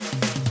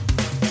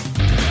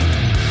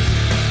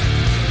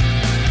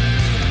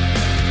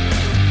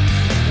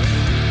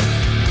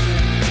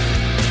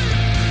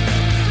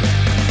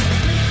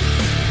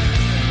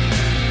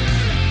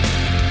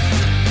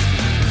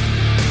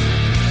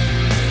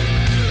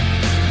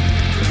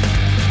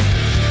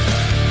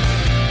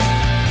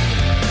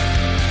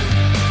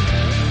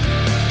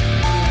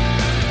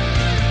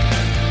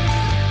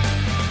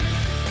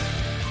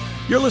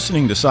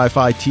listening to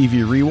Sci-Fi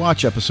TV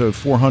Rewatch, episode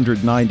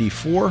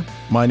 494.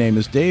 My name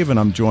is Dave, and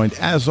I'm joined,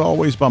 as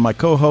always, by my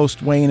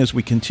co-host, Wayne, as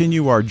we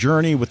continue our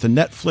journey with the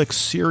Netflix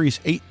series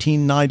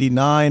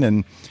 1899.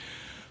 And,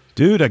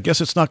 dude, I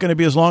guess it's not going to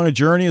be as long a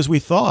journey as we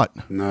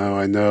thought. No,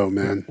 I know,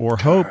 man. Or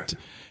hoped.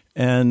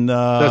 And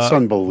that's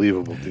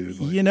unbelievable, dude.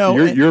 Like, you know,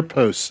 your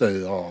post said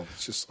it all.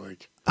 It's just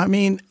like, I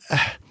mean,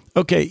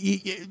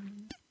 okay.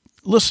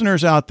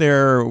 Listeners out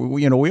there,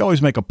 you know, we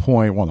always make a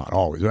point. Well, not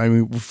always. I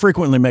mean, we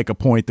frequently make a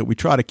point that we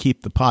try to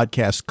keep the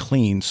podcast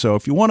clean. So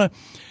if you want to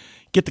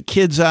get the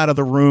kids out of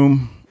the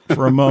room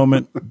for a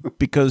moment,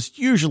 because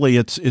usually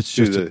it's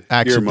just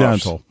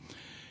accidental. Earmuffs.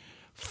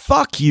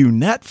 Fuck you,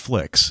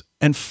 Netflix,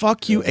 and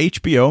fuck you,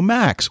 HBO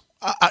Max.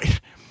 I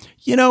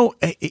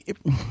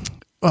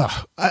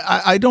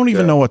don't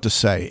even know what to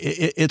say.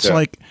 It's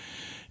like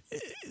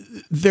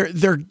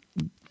they're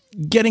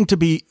getting to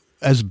be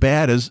as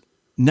bad as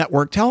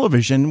network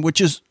television, which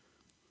is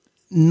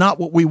not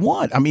what we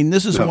want. I mean,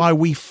 this is why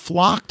we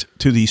flocked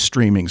to these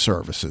streaming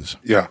services.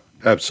 Yeah,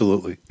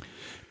 absolutely.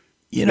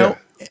 You know,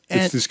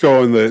 it's just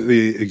going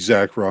the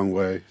exact wrong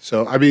way.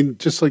 So, I mean,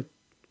 just like,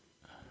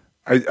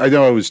 I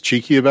know I was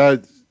cheeky about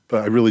it,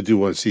 but I really do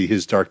want to see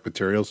his Dark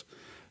Materials.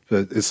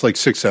 But it's like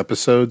 6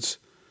 episodes.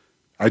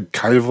 I'd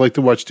kind of like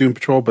to watch Doom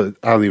Patrol, but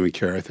I don't even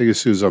care. I think as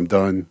soon as I'm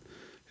done,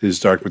 his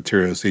Dark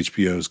Materials,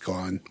 HBO is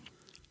gone.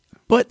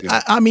 But,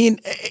 yeah. I mean,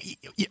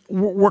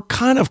 we're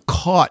kind of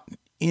caught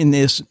in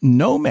this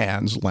no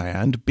man's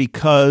land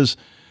because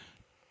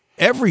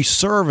every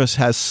service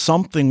has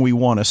something we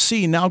want to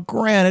see. Now,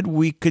 granted,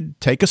 we could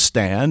take a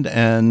stand,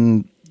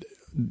 and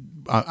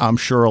I'm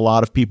sure a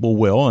lot of people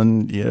will,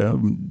 and you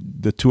know,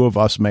 the two of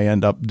us may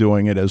end up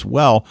doing it as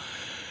well.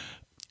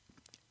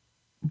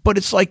 But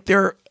it's like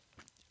they're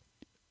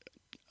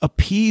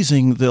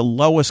appeasing the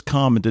lowest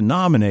common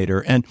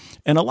denominator. And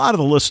a lot of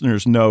the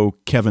listeners know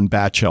Kevin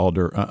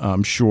Batchelder.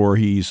 I'm sure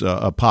he's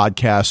a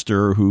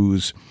podcaster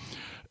who's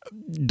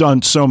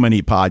done so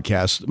many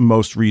podcasts,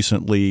 most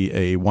recently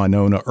a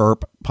Winona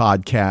Earp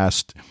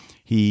podcast.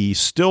 He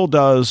still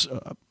does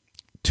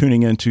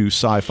tuning into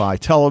sci-fi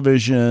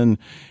television.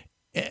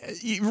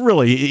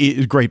 Really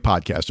a great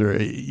podcaster.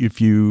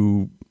 If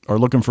you are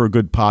looking for a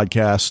good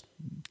podcast,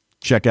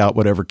 check out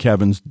whatever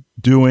Kevin's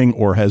doing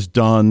or has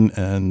done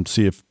and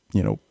see if,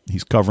 you know,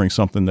 he's covering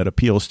something that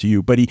appeals to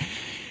you. But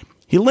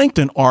he linked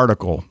an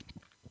article,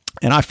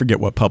 and I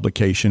forget what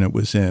publication it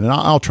was in, and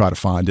I'll try to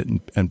find it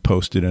and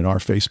post it in our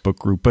Facebook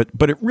group.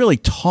 But it really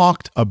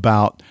talked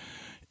about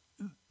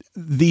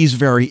these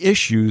very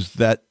issues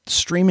that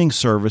streaming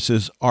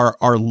services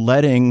are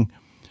letting,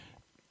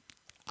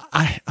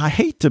 I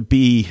hate to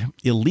be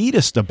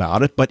elitist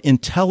about it, but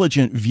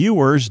intelligent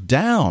viewers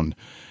down.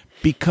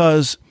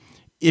 Because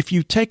if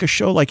you take a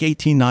show like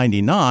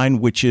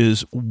 1899, which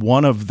is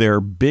one of their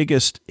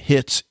biggest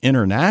hits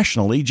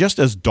internationally, just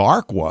as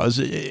Dark was,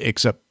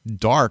 except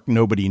Dark,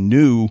 nobody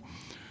knew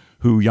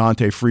who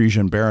Jante Friese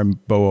and Baron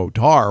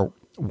Bo-Odar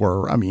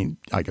were. I mean,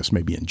 I guess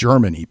maybe in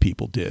Germany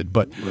people did.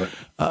 But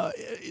right.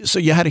 So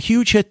you had a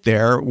huge hit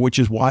there, which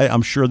is why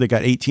I'm sure they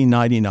got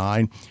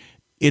 1899.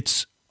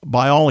 It's,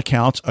 by all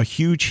accounts, a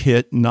huge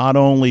hit, not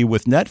only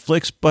with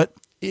Netflix, but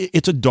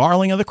it's a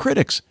darling of the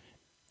critics.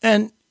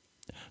 And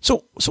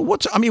So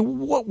what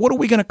are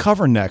we going to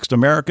cover next?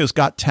 America's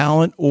Got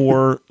Talent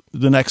or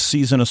the next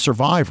season of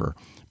Survivor?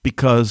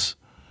 Because,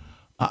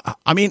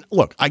 I mean,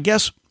 look, I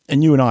guess,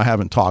 and you and I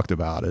haven't talked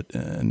about it,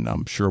 and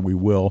I'm sure we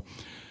will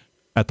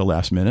at the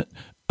last minute.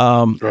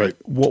 Right.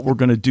 What we're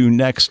going to do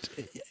next,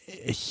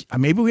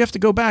 maybe we have to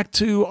go back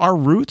to our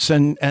roots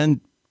and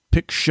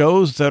pick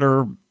shows that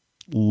are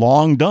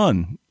long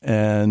done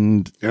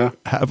and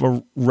have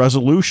a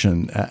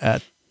resolution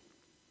at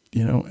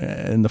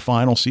in the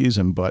final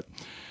season, but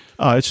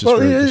it's just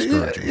very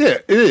discouraging. Yeah,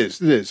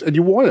 it is. And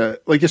you want to,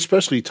 like,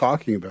 especially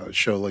talking about a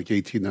show like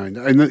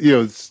 1899. I know, you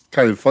know, it's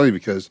kind of funny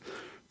because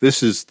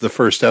this is the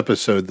first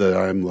episode that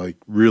I'm like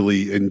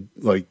really going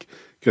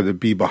to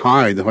be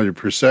behind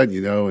 100%,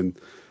 you know,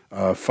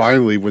 and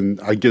finally when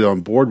I get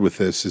on board with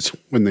this is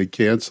when they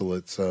cancel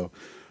it. So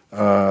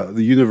the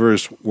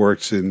universe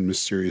works in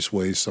mysterious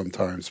ways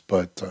sometimes,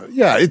 but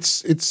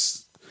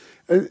it's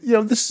you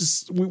know, this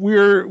is,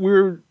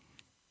 we're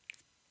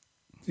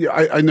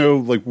yeah, I know,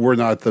 like, we're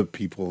not the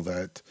people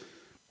that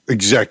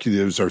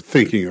executives are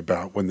thinking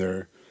about when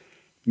they're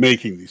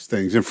making these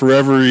things. And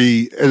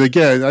and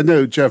again, I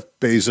know Jeff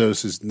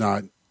Bezos is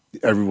not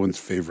everyone's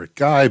favorite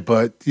guy,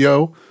 but, you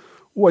know,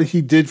 what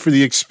he did for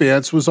The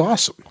Expanse was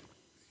awesome.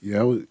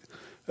 You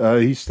know,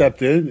 he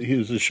stepped in. He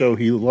was a show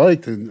he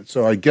liked. And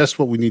so I guess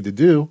what we need to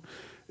do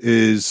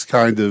is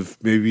kind of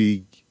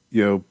maybe,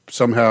 you know,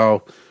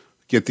 somehow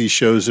get these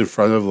shows in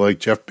front of like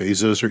Jeff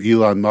Bezos or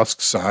Elon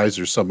Musk's size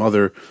or some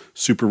other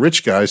super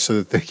rich guy so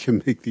that they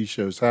can make these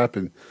shows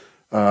happen.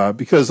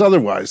 Because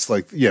otherwise,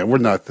 like, yeah, we're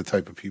not the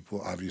type of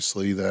people,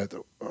 obviously, that,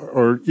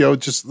 or, you know,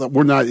 just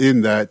we're not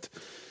in that,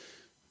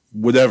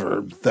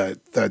 whatever,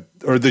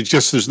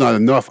 there's not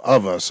enough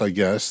of us, I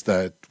guess,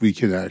 that we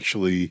can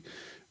actually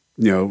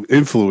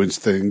influence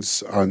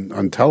things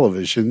on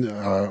television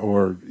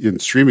or in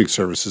streaming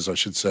services, I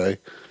should say.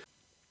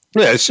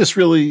 Yeah, it's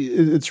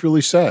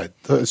really sad,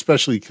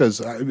 especially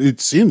because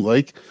it seemed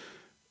like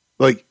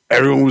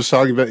everyone was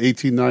talking about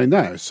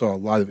 1899. I saw a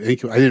lot of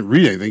ink. I didn't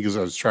read anything because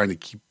I was trying to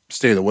keep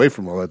staying away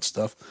from all that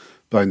stuff.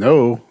 But I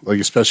know,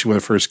 especially when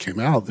it first came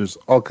out, there's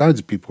all kinds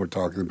of people who are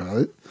talking about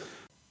it.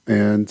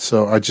 And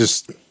so I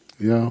just,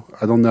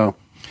 I don't know.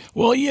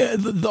 Well, yeah,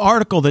 the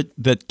article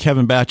that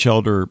Kevin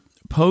Batchelder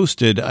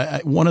posted,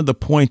 one of the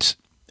points,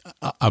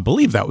 I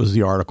believe that was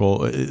the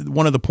article,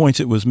 one of the points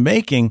it was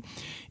making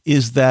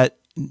is that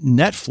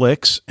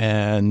Netflix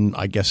and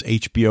I guess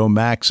HBO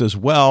Max as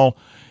well,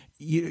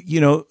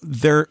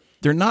 they're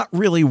not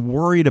really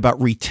worried about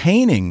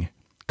retaining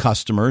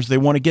customers. They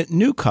want to get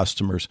new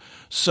customers.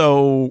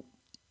 So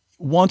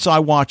once I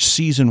watch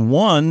season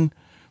 1,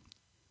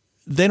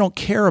 they don't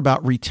care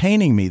about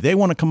retaining me. They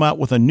want to come out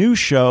with a new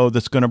show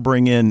that's going to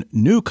bring in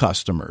new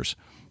customers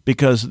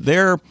because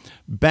they're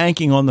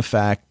banking on the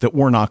fact that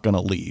we're not going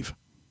to leave,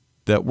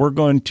 that we're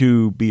going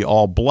to be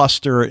all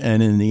bluster,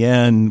 and in the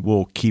end,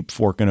 we'll keep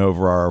forking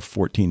over our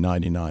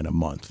 $14.99 a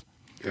month.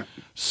 Yeah.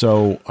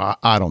 So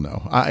I don't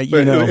know.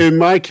 In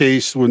my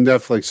case, when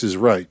Netflix is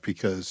right,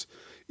 because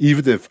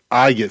even if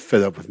I get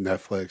fed up with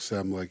Netflix,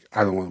 I'm like,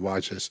 I don't want to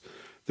watch this.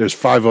 There's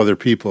 5 other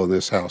people in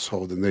this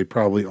household, and they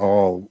probably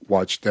all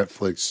watch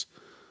Netflix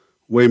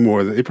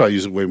they probably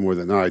use it way more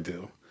than I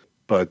do.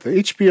 But the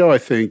HBO, I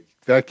think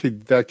that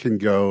can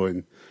go,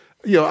 and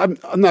I'm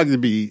not going to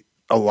be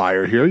a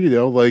liar here.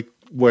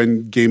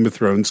 When Game of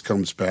Thrones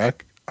comes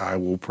back, I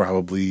will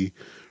probably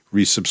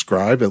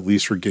resubscribe at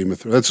least for Game of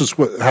Thrones. That's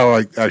just how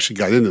I actually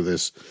got into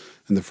this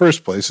in the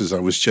first place. Is I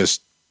was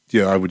just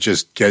I would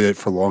just get it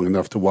for long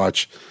enough to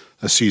watch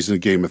a season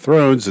of Game of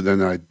Thrones, and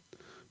then I'd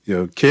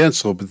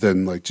cancel. But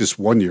then just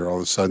one year, all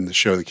of a sudden, the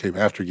show that came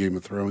after Game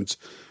of Thrones,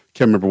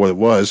 can't remember what it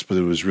was, but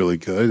it was really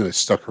good, and I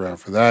stuck around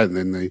for that. And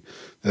then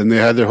they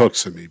had their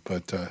hooks in me.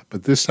 But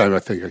this time, I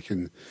think I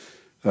can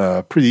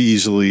pretty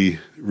easily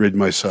rid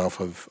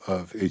myself of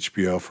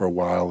HBO for a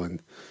while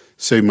and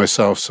save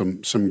myself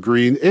some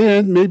green.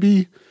 And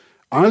maybe,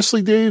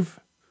 honestly, Dave,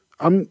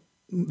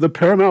 the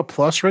Paramount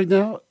Plus right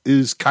now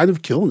is kind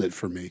of killing it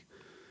for me.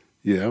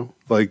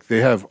 They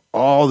have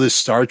all this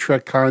Star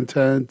Trek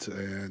content,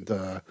 and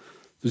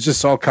there's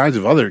just all kinds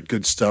of other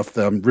good stuff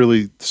that I'm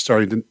really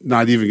starting to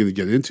not even going to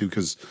get into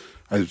because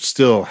I'm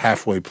still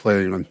halfway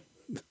planning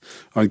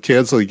on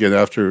canceling again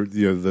after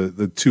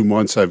the 2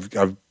 months I've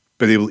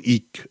been able to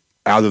eke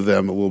out of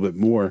them a little bit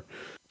more.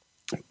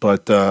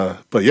 But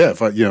yeah,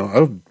 if I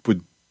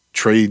would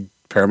trade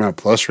Paramount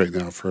Plus right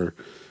now for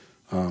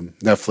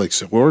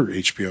Netflix or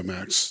HBO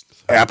Max.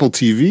 Apple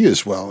TV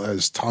as well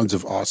has tons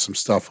of awesome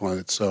stuff on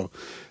it. So,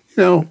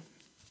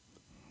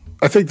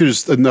 I think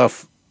there's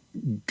enough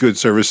good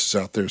services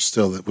out there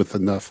still that with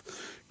enough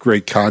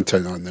great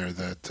content on there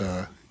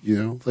that,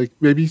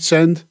 maybe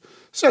send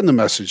a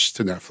message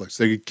to Netflix.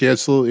 They could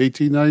cancel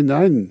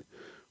 $18.99 and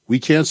we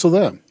cancel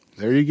them.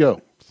 There you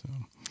go.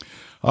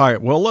 All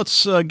right. Well,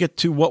 let's get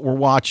to what we're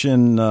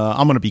watching.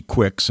 I'm going to be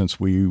quick since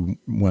we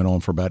went on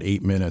for about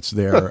 8 minutes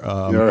there.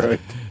 All right.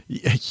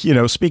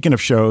 Speaking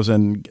of shows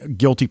and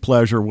guilty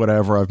pleasure,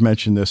 whatever, I've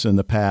mentioned this in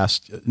the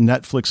past.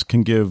 Netflix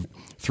can give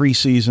 3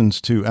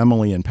 seasons to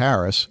Emily in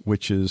Paris,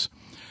 which is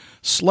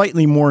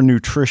slightly more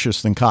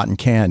nutritious than cotton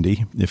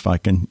candy, if I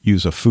can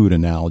use a food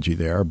analogy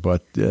there.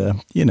 But,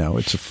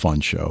 it's a fun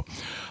show.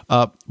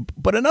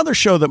 But another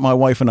show that my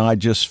wife and I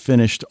just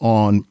finished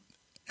on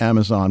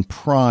Amazon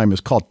Prime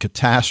is called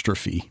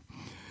Catastrophe,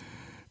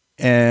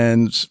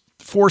 and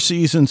 4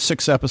 seasons,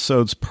 6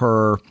 episodes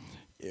per,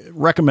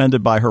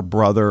 recommended by her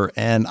brother.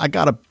 And I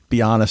got to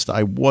be honest,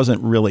 I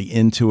wasn't really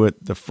into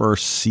it the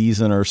first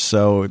season or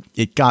so.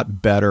 It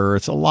got better.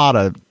 It's a lot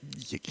of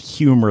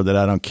humor that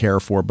I don't care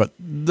for, but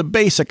the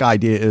basic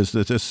idea is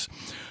that this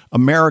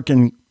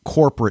American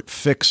corporate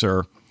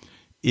fixer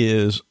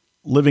is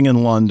living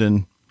in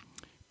London,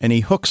 and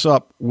he hooks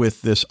up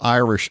with this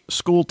Irish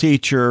school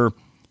teacher.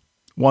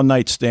 One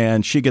night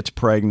stand, she gets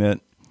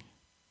pregnant.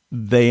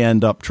 They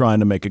end up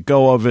trying to make a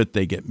go of it.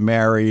 They get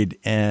married.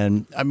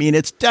 And I mean,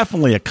 it's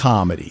definitely a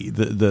comedy.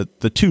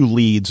 The 2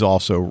 leads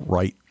also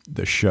write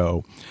the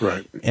show.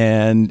 Right.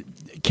 And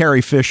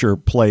Carrie Fisher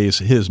plays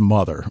his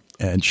mother,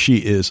 and she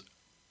is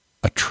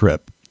a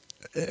trip.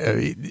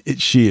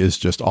 She is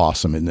just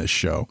awesome in this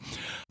show.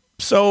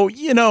 So,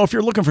 if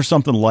you're looking for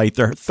something light,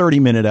 they're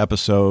 30-minute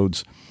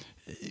episodes.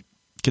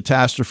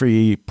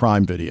 Catastrophe,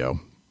 Prime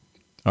Video.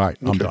 All right,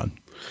 I'm done.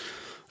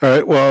 All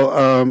right.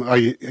 Well,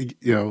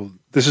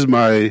 this is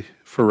my,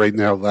 for right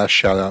now, last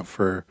shout out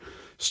for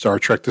Star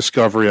Trek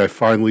Discovery. I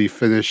finally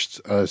finished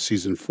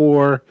season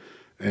 4,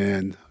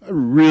 and I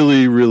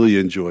really, really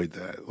enjoyed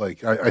that.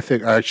 I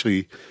think I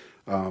actually,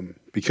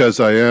 because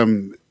I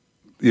am,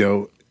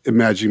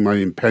 imagining my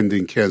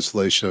impending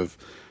cancellation of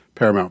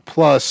Paramount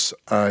Plus,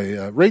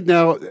 I right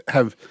now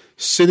have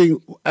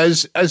sitting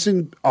as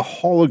in a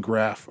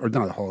holograph, or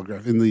not a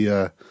holograph, in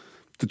the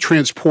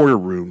transporter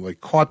room,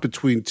 caught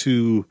between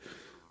two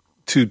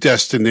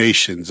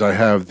destinations. I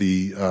have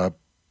the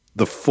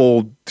the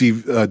full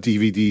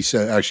DVD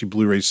set, actually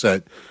Blu-ray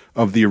set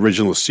of the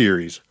original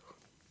series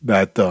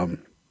that I'm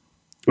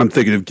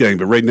thinking of getting.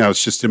 But right now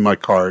it's just in my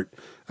cart.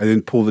 I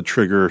didn't pull the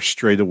trigger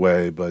straight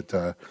away, but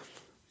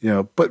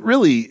but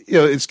really,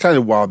 it's kind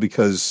of wild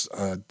because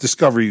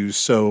Discovery and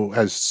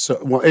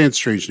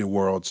Strange New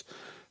Worlds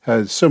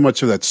has so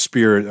much of that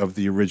spirit of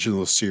the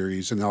original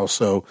series, and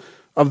also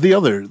of the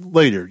other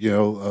later,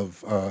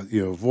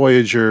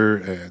 Voyager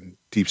and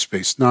Deep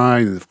Space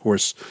Nine, and of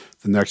course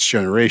the Next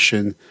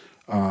Generation,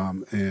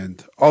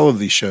 and all of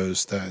these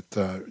shows that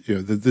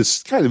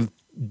this kind of,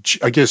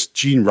 I guess,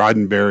 Gene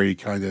Roddenberry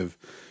kind of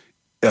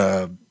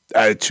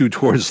attitude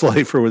towards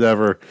life or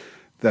whatever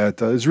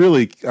that is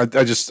really I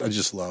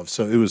just love.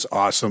 So it was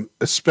awesome.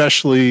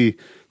 Especially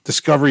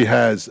Discovery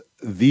has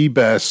the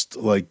best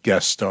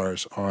guest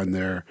stars on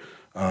there.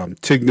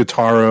 Tig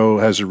Notaro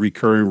has a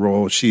recurring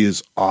role. She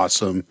is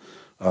awesome,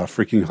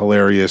 freaking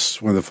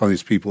hilarious, one of the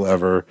funniest people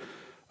ever.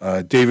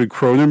 David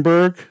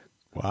Cronenberg.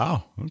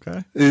 Wow.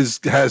 Okay.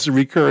 Has a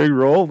recurring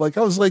role. I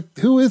was like,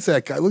 who is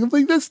that guy? I'm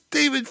like, that's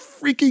David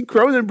freaking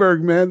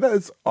Cronenberg, man.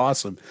 That's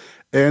awesome.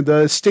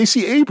 And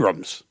Stacey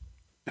Abrams,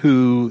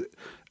 who,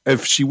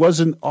 if she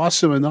wasn't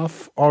awesome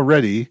enough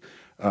already,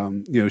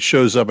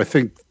 shows up. I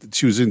think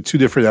she was in 2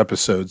 different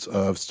episodes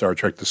of Star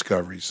Trek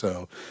Discovery.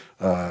 So,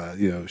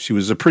 she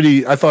was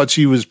I thought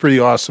she was pretty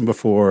awesome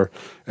before,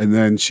 and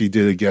then she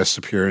did a guest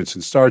appearance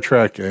in Star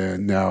Trek,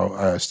 and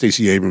now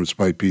Stacey Abrams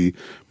might be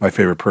my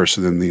favorite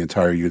person in the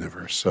entire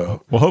universe.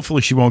 So, well,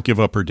 hopefully she won't give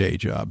up her day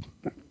job.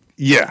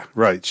 Yeah,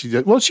 right. She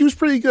did. Well, she was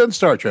pretty good in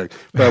Star Trek,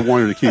 but I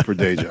wanted her to keep her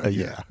day job.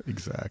 Yeah,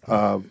 exactly.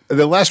 And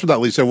then last but not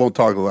least, I won't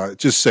talk a lot.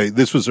 Just say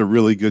this was a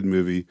really good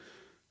movie.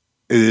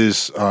 It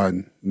is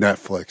on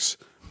Netflix,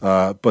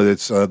 but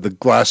it's The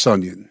Glass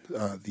Onion,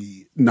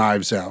 the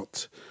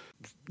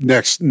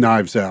next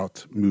Knives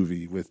Out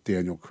movie with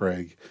Daniel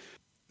Craig.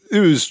 It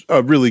was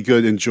a really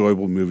good,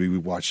 enjoyable movie we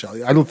watched.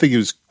 I don't think it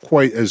was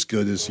quite as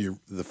good as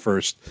the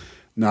first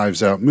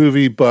Knives Out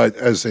movie, but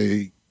as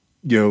a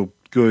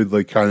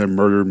good kind of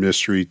murder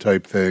mystery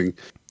type thing,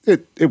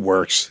 it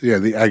works. Yeah,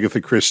 the Agatha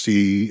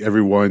Christie,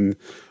 everyone.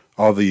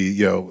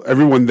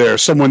 Everyone there,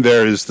 someone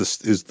there is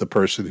the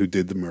person who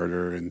did the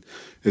murder, and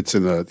it's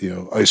in a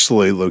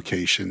isolated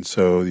location,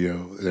 so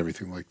and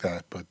everything like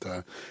that. But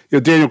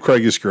Daniel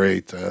Craig is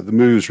great. The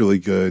movie was really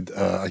good.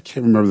 I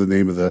can't remember the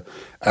name of the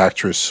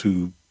actress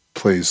who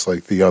plays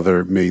the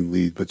other main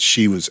lead, but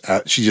she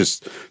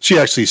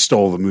actually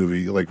stole the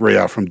movie right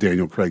out from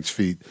Daniel Craig's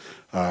feet.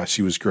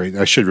 She was great.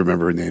 I should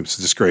remember her name. It's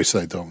a disgrace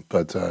that I don't.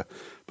 But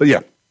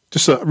yeah,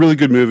 just a really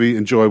good movie,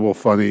 enjoyable,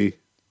 funny.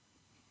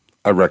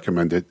 I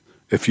recommend it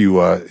if you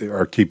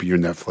are keeping your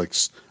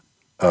Netflix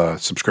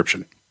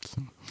subscription.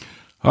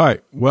 All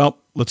right. Well,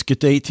 let's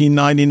get to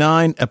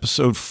 1899,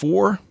 episode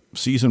 4,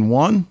 season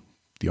 1,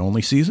 the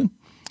only season,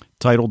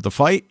 titled The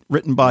Fight,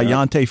 written by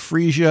Yante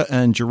Frisia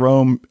and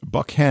Jerome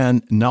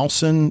Buckhan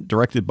Nelson,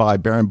 directed by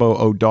Barenboe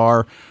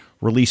O'Dar,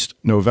 released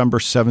November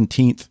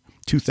 17th,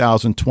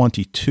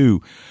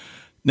 2022.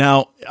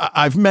 Now,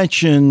 I've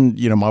mentioned,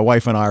 my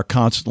wife and I are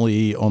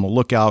constantly on the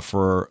lookout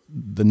for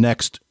the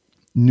next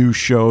new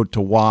show to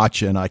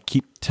watch, and I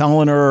keep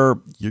telling her,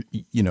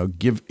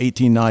 give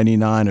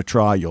 1899 a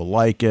try, you'll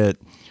like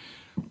it.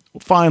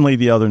 Finally,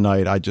 the other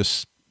night, I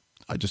just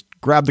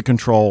grabbed the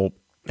control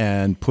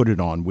and put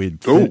it on.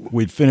 We'd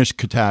finished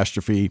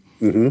Catastrophe,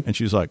 and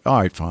she's like, all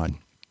right, fine.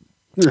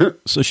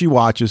 So she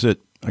watches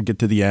it. I get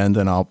to the end,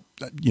 and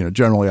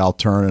generally I'll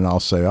turn and I'll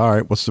say, all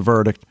right, what's the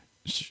verdict?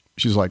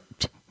 She's like,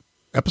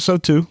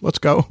 episode 2, let's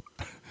go.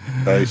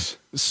 Nice.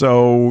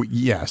 So,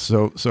 yeah,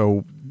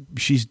 so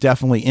she's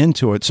definitely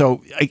into it.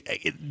 So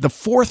the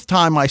 4th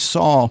time I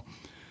saw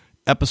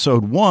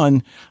episode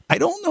 1, I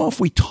don't know if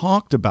we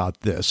talked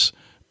about this.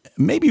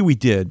 Maybe we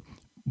did,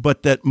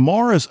 but that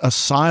Mara's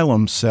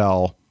asylum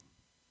cell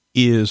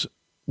is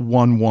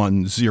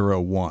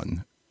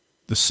 1101,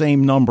 the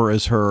same number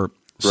as her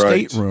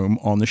stateroom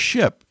on the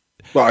ship.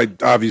 Well, I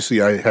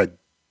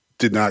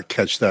did not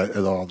catch that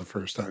at all the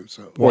first time.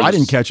 So, well, I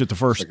didn't catch it the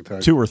first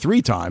 2 or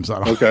 3 times.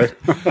 Okay.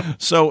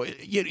 So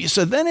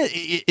then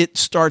it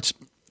starts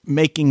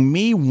making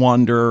me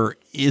wonder,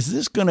 is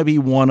this going to be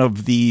one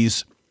of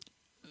these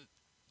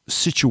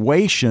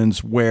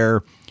situations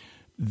where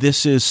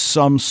this is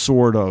some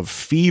sort of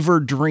fever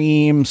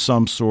dream,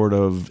 some sort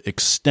of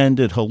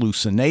extended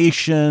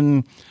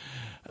hallucination,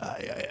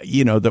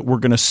 that we're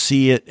going to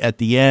see it at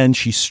the end.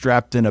 She's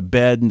strapped in a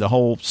bed and the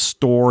whole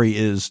story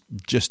is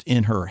just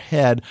in her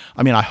head.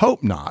 I mean, I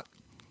hope not,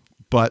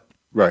 but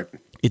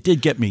it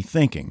did get me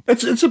thinking.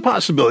 It's a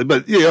possibility,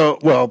 but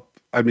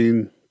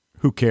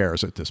who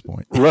cares at this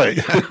point? Right.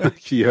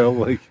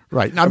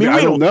 Right. I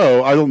don't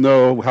know. I don't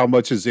know how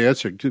much is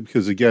answered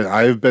because, again,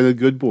 I have been a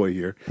good boy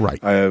here. Right.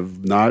 I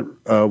have not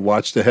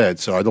watched ahead,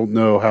 so I don't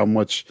know how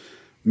much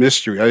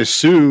mystery. I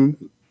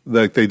assume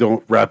that they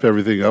don't wrap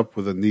everything up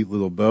with a neat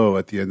little bow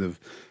at the end of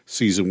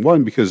season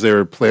 1 because they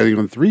were planning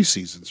on 3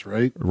 seasons,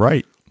 right?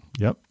 Right.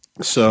 Yep.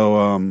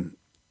 So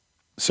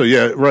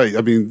yeah, right.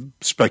 I mean,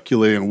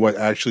 speculating on what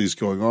actually is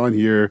going on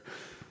here.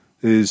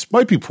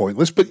 might be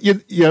pointless, but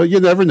you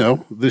never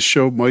know. This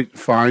show might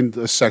find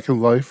a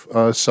second life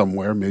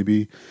somewhere.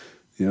 Maybe,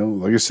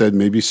 like I said,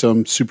 maybe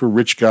some super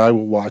rich guy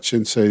will watch it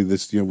and say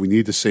this. We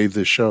need to save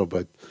this show.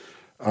 But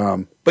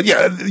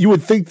yeah, you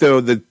would think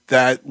though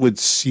that would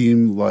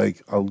seem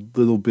like a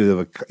little bit of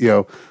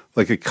a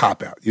like a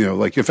cop out.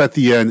 Like if at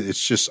the end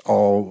it's just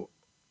all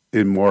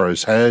in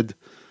Maura's head,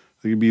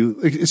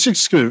 it's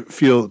just going to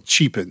feel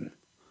cheapen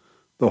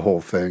the whole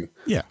thing.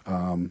 Yeah.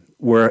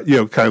 Where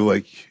kind of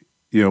like.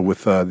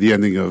 With the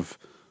ending of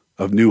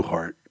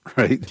Newhart,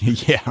 right?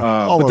 Yeah.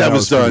 But that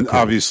was done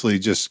obviously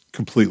just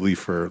completely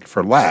for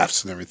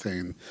laughs and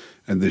everything.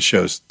 And this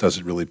show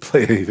doesn't really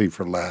play anything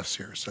for laughs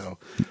here. So,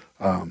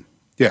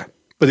 yeah.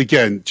 But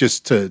again,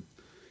 just to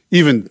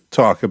even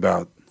talk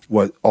about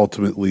what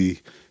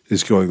ultimately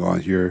is going on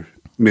here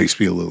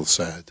makes me a little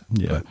sad.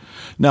 Yeah. But.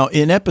 Now,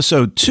 in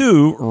episode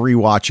 2,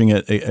 rewatching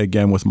it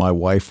again with my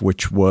wife,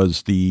 which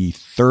was the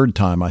third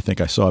time I think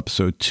I saw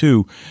episode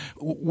 2,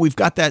 we've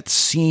got that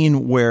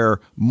scene where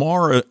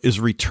Maura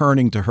is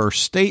returning to her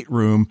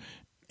stateroom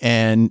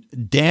and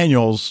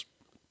Daniel's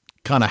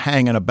kind of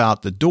hanging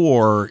about the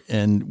door,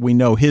 and we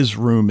know his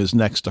room is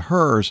next to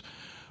hers,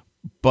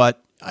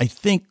 but I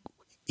think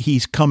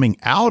he's coming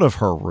out of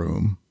her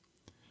room.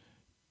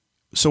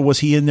 So was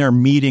he in there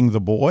meeting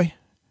the boy?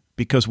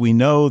 Because we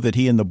know that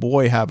he and the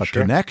boy have a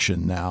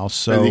connection now.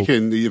 So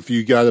and if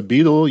you got a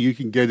Beetle, you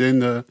can get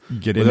in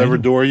whatever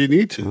door you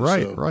need to.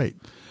 Right, so. right.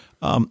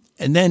 And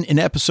then in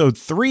episode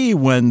 3,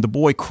 when the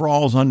boy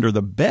crawls under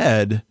the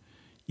bed,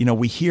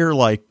 we hear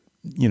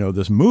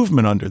this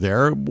movement under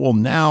there. Well,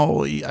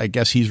 now I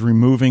guess he's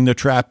removing the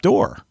trap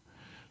door,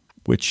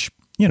 which,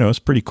 is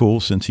pretty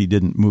cool since he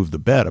didn't move the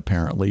bed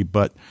apparently.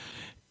 But,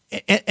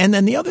 and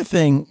then the other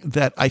thing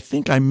that I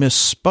think I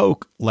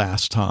misspoke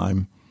last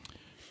time,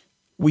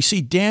 we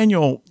see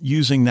Daniel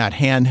using that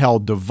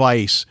handheld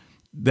device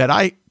that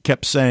I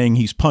kept saying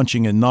he's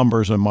punching in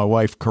numbers, and my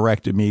wife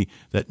corrected me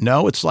that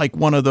no, it's like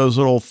one of those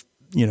little,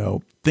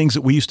 things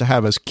that we used to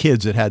have as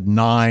kids that had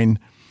 9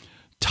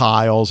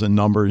 tiles and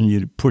numbers, and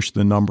you'd push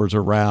the numbers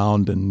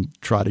around and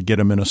try to get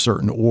them in a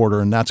certain order.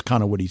 And that's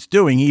kind of what he's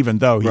doing, even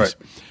though he's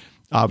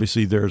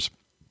obviously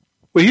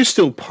well, he's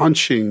still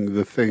punching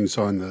the things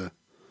on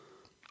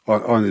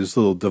his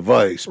little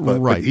device,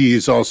 but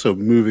he's also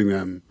moving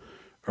them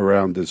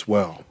around as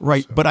well.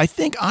 Right. So. But I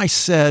think I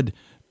said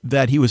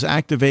that he was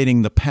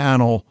activating the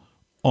panel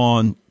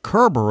on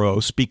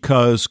Kerberos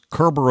because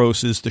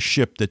Kerberos is the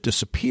ship that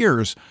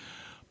disappears.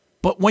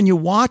 But when you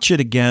watch it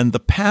again,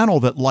 the panel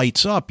that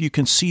lights up, you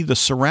can see the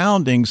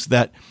surroundings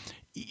that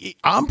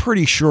I'm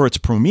pretty sure it's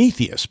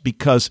Prometheus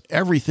because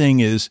everything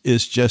is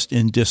just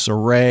in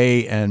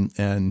disarray and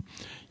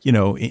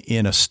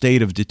in a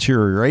state of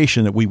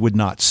deterioration that we would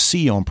not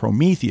see on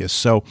Prometheus.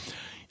 So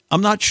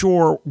I'm not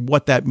sure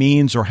what that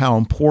means or how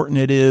important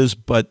it is,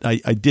 but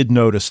I did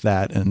notice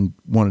that and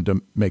wanted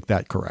to make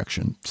that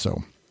correction.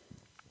 So,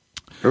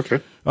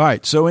 okay. All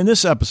right. So in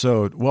this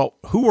episode, well,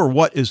 who or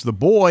what is the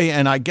boy?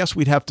 And I guess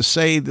we'd have to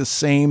say the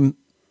same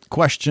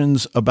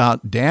questions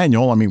about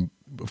Daniel. I mean,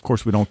 of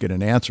course, we don't get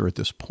an answer at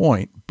this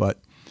point,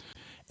 but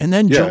and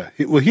then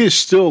he is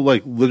still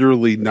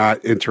literally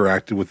not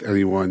interacting with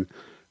anyone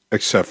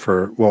except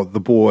for the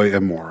boy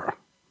and Maura.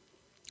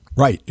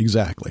 Right.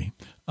 Exactly.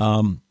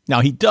 Now,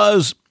 he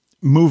does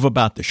move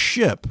about the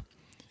ship.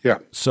 Yeah.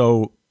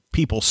 So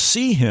people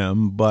see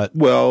him, but...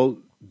 Well,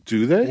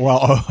 do they?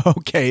 Well,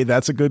 okay,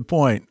 that's a good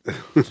point.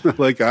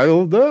 I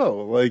don't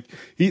know.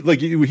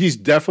 He's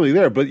definitely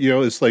there, but,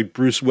 it's like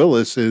Bruce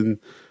Willis in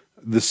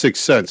The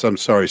Sixth Sense. I'm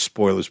sorry,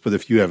 spoilers, but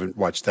if you haven't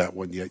watched that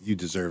one yet, you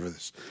deserve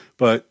this.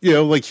 But,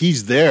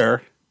 he's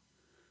there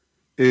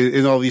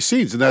in all these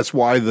scenes, and that's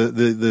why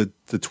the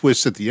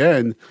twist at the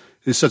end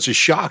is such a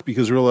shock,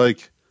 because we're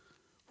like,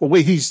 well,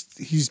 wait,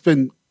 he's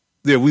been...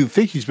 Yeah, we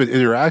think he's been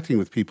interacting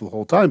with people the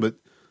whole time, but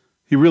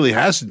he really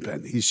hasn't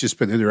been. He's just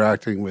been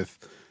interacting with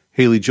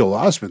Haley Joel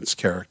Osment's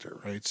character,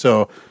 right?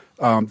 So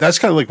that's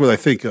kind of like what I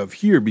think of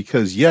here,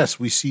 because yes,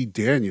 we see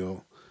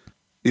Daniel,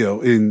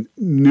 in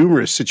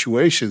numerous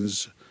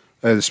situations,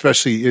 and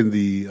especially in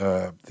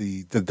the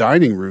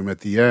dining room at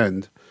the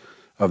end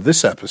of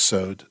this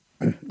episode,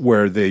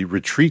 where they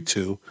retreat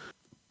to,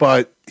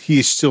 but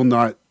he's still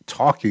not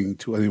talking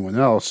to anyone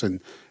else,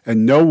 and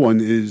no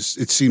one is,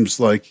 it seems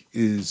like,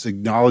 is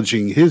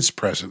acknowledging his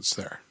presence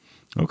there.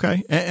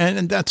 Okay.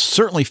 And that's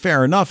certainly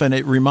fair enough. And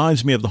it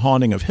reminds me of The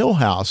Haunting of Hill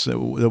House that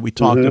we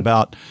talked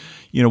about,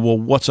 well,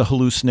 what's a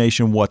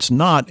hallucination, what's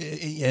not?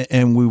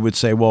 And we would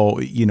say, well,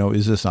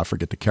 is this, I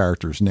forget the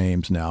characters'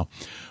 names now,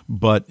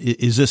 but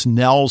is this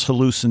Nell's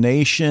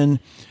hallucination?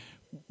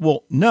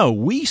 Well, no,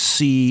 we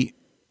see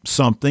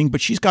something, but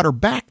she's got her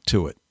back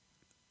to it.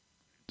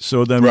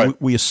 So then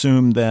we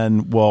assume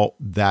then, well,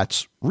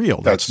 that's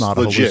real. That's not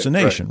legit, a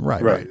hallucination.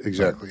 Right.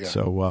 Exactly. Yeah.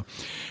 So,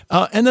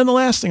 and then the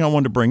last thing I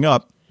wanted to bring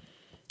up,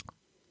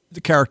 the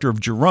character of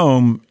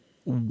Jerome,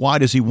 why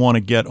does he want to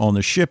get on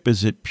the ship?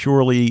 Is it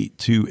purely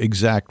to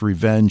exact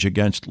revenge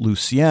against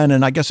Lucienne?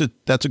 And I guess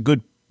that's a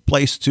good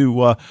place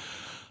to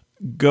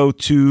go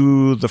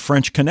to the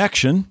French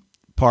Connection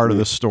part of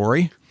the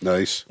story.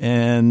 Nice.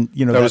 And,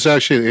 that was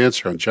actually an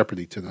answer on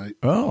Jeopardy tonight.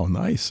 Oh,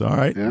 nice. All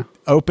right. Yeah.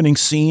 Opening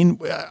scene,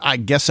 I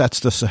guess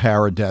that's the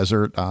Sahara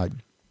Desert.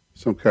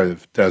 Some kind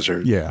of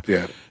desert. Yeah.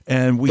 Yeah.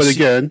 And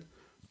again,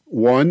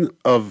 one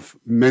of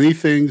many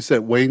things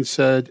that Wayne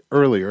said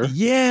earlier.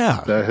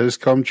 Yeah. That has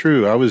come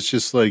true. I was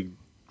just like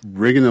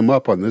rigging him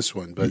up on this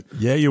one, but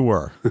yeah, you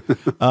were.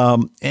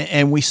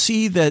 And we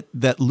see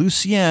that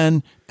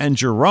Lucien and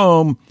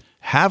Jerome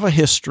have a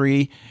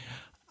history.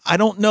 I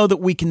don't know that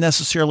we can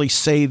necessarily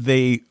say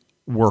they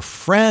were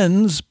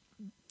friends,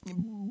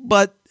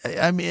 but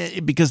I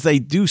mean, because they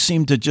do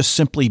seem to just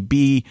simply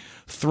be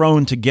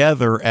thrown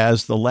together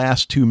as the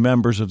last two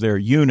members of their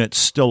unit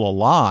still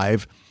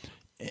alive,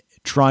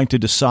 trying to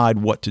decide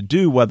what to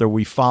do, whether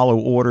we follow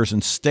orders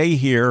and stay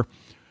here,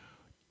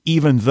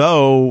 even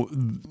though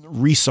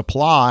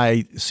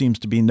resupply seems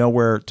to be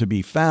nowhere to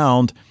be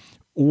found,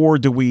 or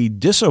do we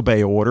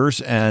disobey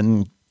orders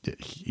and,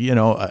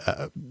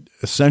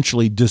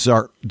 essentially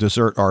desert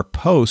our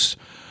posts?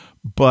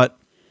 But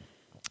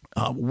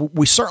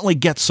we certainly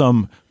get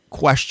some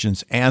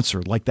questions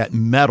answered, like that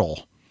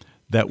medal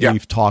that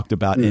we've talked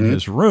about in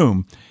his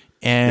room.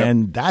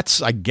 And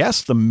that's, I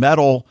guess, the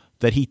medal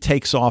that he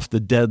takes off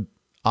the dead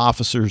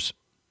officer's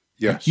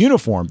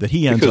uniform that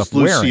he ends up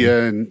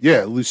wearing.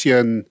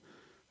 Lucien,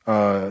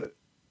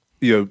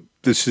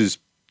 this is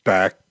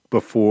back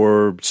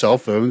before cell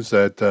phones,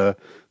 that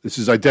this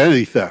is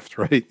identity theft,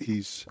 right?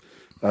 He's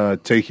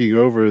taking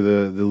over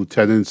the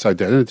lieutenant's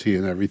identity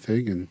and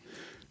everything, and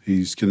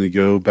he's going to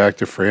go back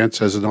to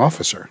France as an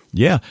officer.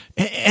 Yeah.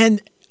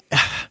 And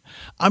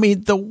I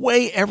mean, the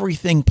way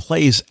everything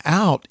plays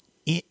out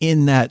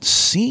in that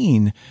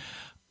scene,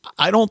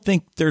 I don't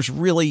think there's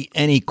really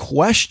any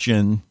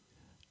question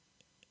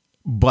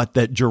but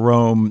that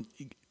Jerome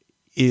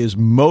is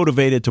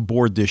motivated to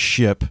board this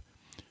ship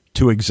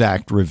to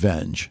exact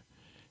revenge.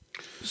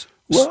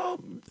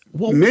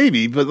 Well,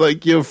 maybe, but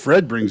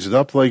Fred brings it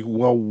up,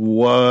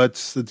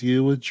 what's the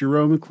deal with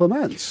Jerome and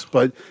Clemence?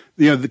 But,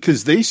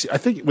 because I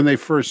think when they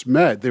first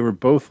met, they were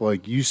both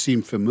like, you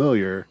seem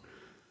familiar,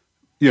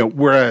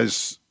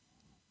 whereas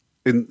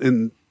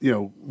in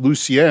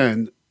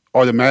Lucien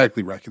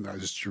automatically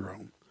recognizes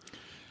Jerome,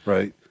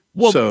 right?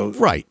 Well,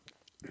 right.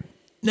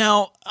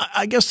 Now,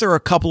 I guess there are a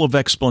couple of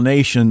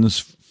explanations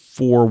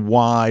for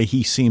why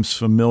he seems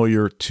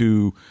familiar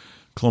to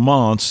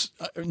Clemence.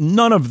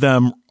 None of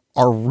them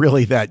are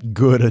really that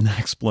good an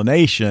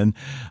explanation.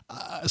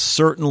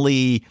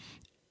 Certainly,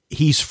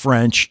 he's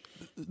French.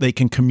 They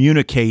can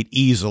communicate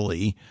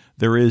easily.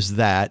 There is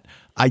that.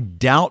 I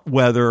doubt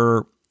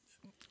whether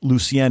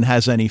Lucien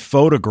has any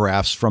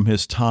photographs from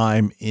his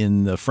time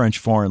in the French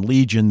Foreign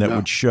Legion that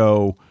would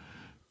show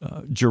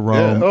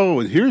Jerome. Yeah.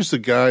 Oh, and here's the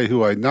guy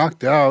who I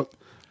knocked out,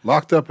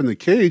 locked up in the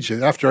cage,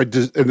 and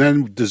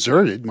then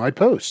deserted my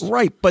post.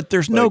 Right, but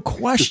there's no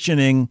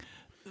questioning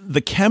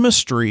the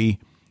chemistry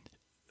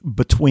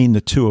between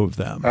the two of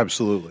them.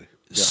 Absolutely.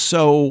 Yeah.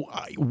 So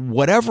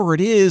whatever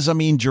it is, I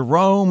mean,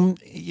 Jerome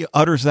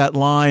utters that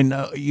line,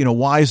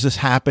 why is this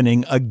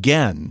happening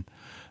again?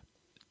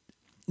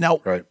 Now,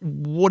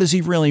 What does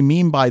he really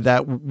mean by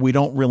that? We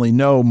don't really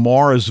know.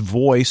 Mara's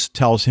voice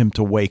tells him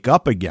to wake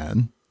up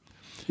again.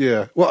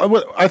 Yeah.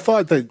 Well, I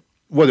thought that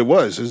what it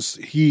was is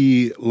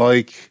he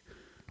like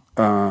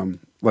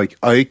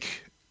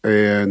Ike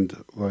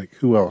and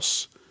who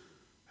else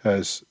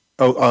has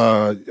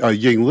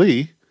Ying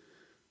Li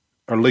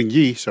or Ling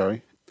Yi,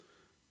 sorry,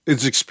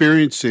 is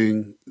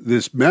experiencing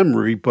this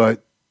memory,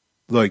 but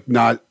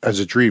not as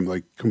a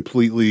dream,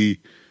 completely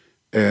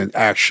and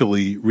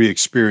actually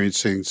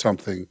re-experiencing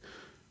something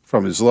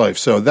from his life.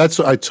 So that's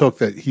what I took,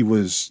 that he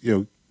was,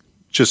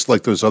 just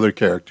like those other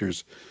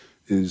characters,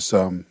 is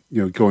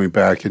going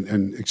back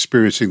and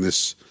experiencing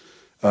this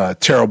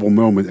terrible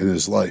moment in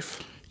his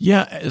life.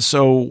 Yeah.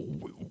 So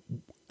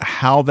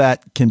how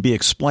that can be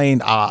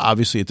explained,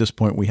 obviously at this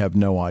point we have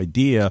no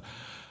idea.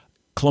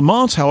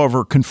 Clemence,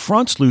 however,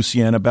 confronts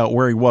Lucien about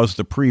where he was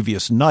the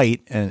previous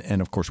night,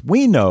 and of course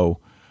we know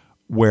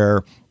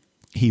where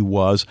he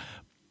was,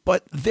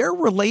 but their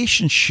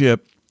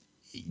relationship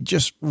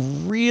just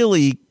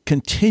really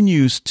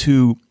continues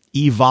to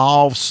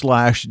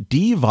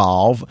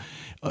evolve/devolve.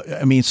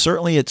 I mean,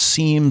 certainly it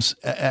seems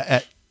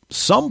at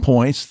some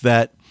points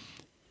that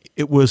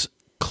it was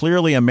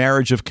clearly a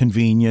marriage of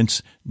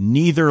convenience.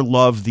 Neither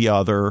loved the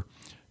other.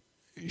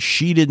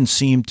 She didn't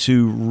seem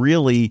to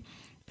really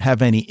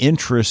have any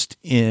interest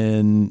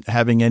in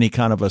having any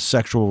kind of a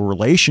sexual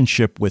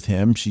relationship with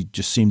him. She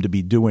just seemed to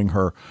be doing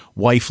her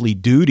wifely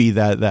duty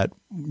that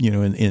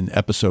in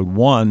episode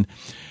 1.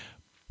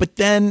 But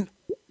then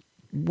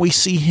we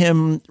see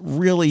him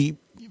really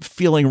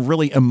feeling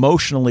really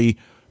emotionally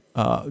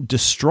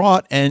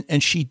distraught,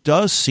 and she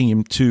does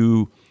seem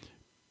to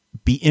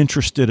be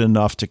interested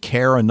enough, to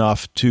care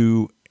enough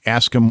to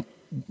ask him,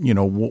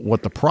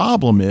 what the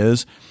problem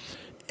is.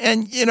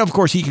 And, of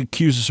course, he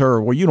accuses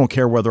her, well, you don't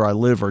care whether I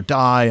live or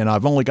die, and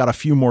I've only got a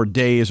few more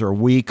days or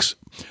weeks.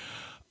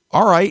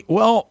 All right,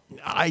 well,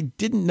 I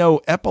didn't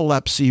know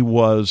epilepsy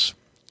was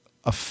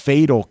a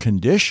fatal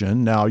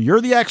condition. Now,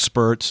 you're the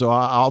expert, so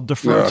I'll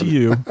defer to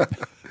you.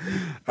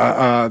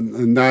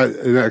 I'm not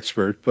an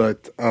expert,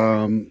 but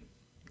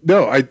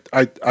no,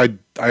 I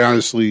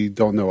honestly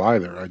don't know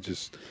either. I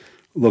just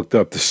looked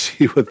up to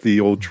see what the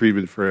old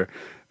treatment for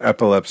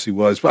epilepsy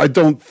was, but I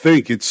don't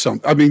think it's some.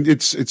 I mean,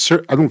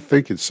 I don't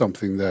think it's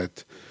something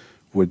that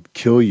would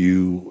kill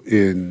you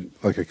in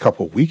like a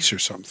couple of weeks or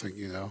something.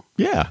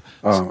 Yeah.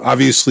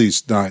 Obviously,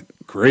 it's not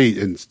great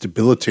and it's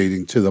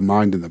debilitating to the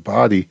mind and the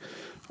body,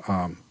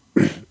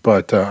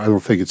 but I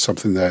don't think it's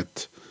something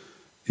that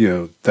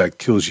that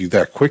kills you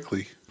that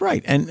quickly.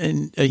 Right,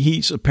 and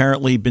he's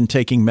apparently been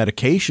taking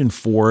medication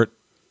for it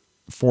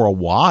for a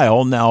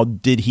while. Now,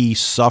 did he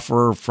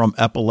suffer from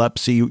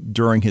epilepsy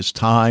during his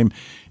time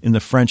in the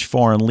French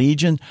Foreign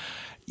Legion?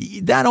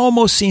 That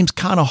almost seems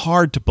kind of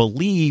hard to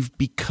believe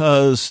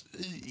because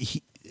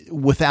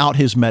without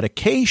his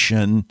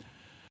medication,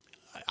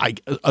 I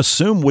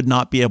assume would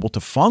not be able to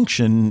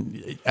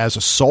function as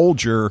a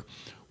soldier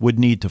would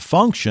need to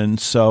function.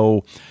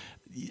 So,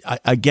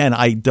 again,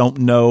 I don't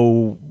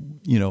know,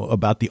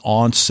 about the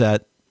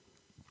onset,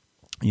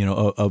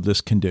 of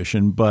this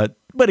condition, but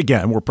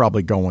again, we're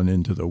probably going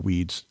into the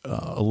weeds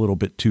a little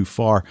bit too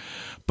far.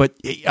 But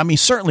I mean,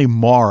 certainly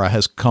Mara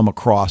has come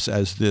across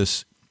as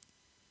this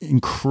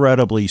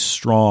incredibly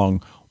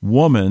strong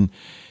woman.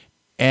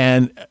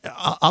 And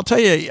I'll tell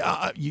you,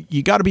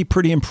 you got to be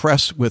pretty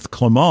impressed with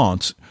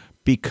Clemence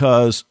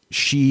because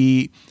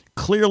she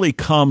clearly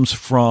comes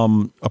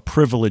from a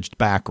privileged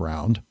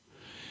background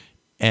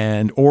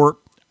or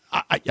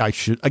I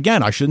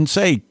shouldn't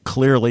say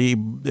clearly,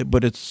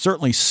 but it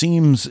certainly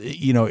seems,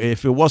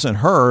 if it wasn't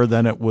her,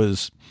 then it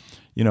was,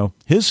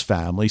 his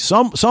family.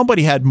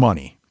 Somebody had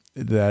money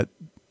that,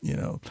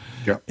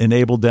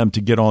 enabled them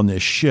to get on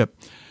this ship.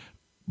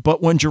 But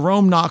when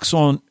Jerome knocks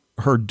on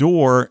her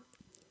door,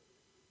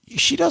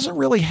 she doesn't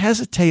really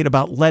hesitate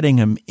about letting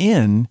him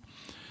in.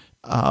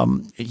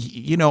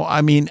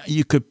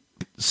 You could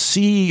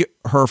see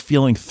her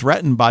feeling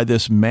threatened by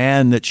this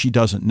man that she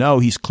doesn't know.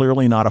 He's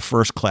clearly not a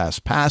first-class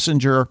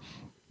passenger,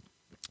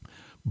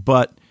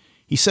 but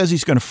he says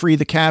he's going to free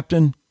the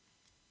captain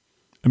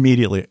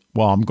immediately.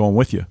 Well, I'm going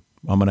with you.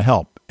 I'm going to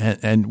help.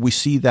 And we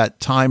see that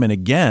time and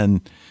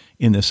again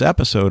in this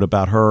episode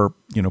about her,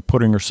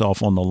 putting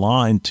herself on the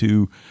line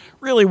to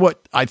really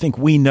what I think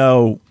we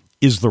know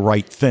is the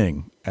right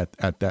thing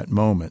at that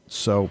moment.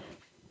 So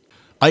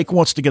Ike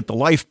wants to get the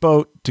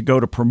lifeboat to go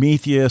to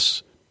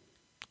Prometheus.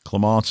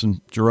 Clemence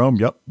and Jerome,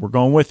 yep, we're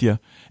going with you.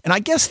 And I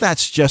guess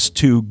that's just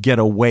to get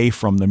away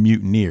from the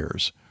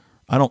mutineers.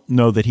 I don't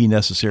know that he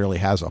necessarily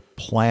has a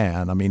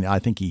plan. I mean, I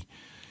think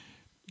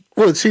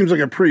Well, it seems like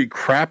a pretty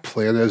crap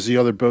plan as the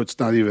other boat's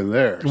not even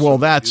there. Well,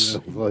 that's...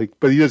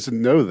 but he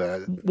doesn't know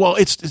that. Well,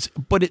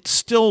 but it's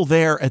still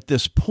there at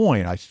this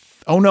point.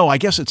 I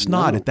guess it's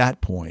not at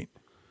that point.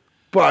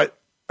 But...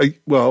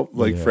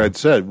 Fred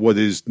said, what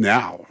is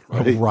now,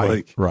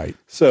 right? Right.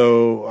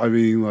 So, I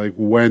mean,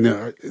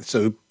 when,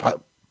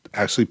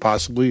 actually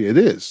possibly it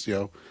is,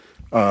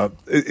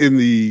 in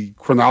the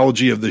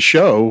chronology of the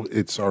show,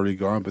 it's already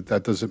gone, but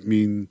that doesn't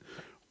mean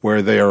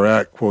where they are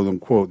at, quote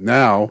unquote,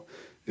 now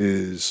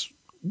is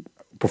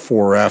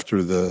before or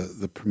after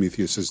the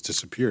Prometheus has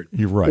disappeared.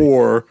 You're right.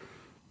 Or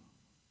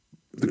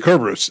the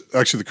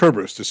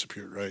Kerberos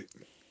disappeared, right?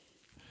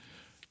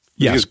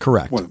 Yes,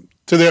 correct.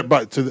 So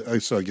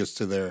I guess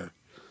to their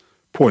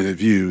point of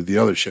view, the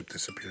other ship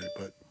disappeared.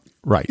 But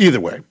right, either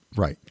way,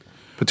 right,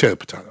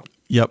 potato.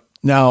 Yep.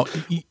 Now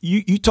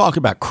you talk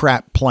about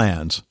crap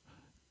plans.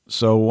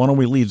 So why don't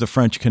we leave the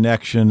French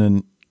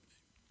Connection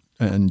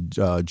and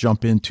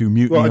jump into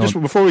Mutiny?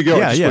 Well, before we go,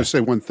 I just want to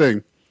say one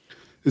thing: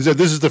 is that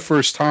this is the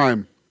first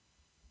time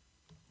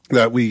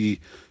that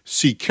we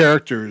see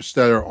characters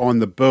that are on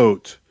the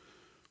boat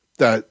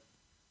that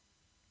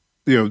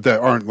that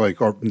aren't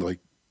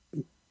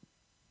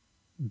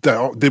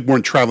that they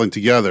weren't traveling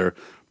together,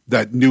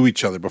 that knew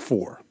each other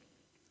before.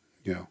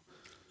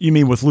 You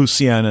mean with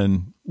Lucien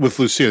and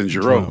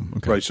Jerome,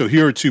 okay. Right? So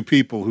here are two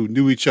people who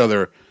knew each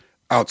other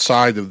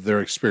outside of their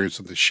experience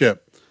on the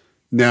ship,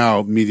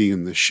 now meeting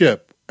in the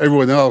ship.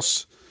 Everyone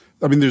else,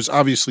 I mean, there's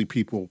obviously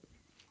people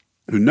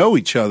who know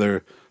each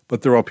other,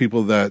 but they're all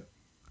people that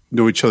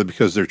know each other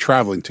because they're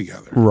traveling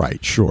together.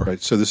 Right, sure.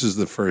 Right. So this is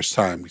the first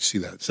time we see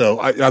that. So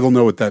I don't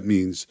know what that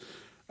means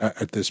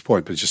at this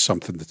point, but it's just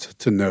something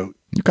to note.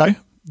 Okay.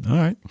 All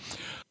right.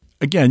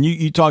 Again,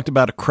 you talked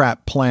about a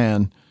crap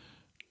plan.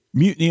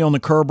 Mutiny on the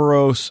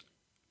Kerberos.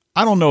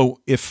 I don't know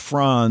if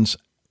Franz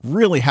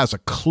really has a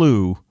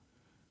clue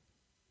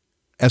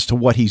as to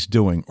what he's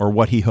doing or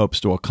what he hopes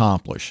to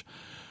accomplish.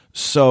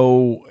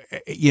 So,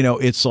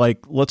 it's like,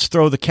 let's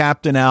throw the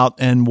captain out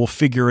and we'll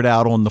figure it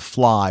out on the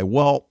fly.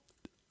 Well,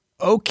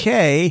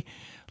 okay,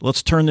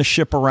 let's turn the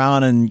ship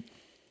around and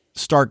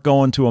start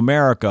going to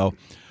America.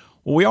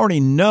 Well, we already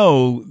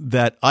know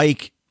that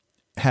Ike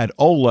had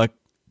Oleg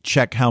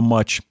check how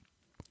much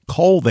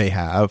coal they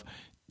have,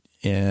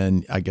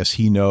 and I guess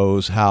he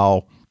knows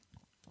how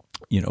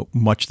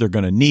much they're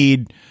going to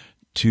need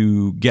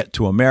to get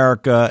to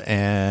America.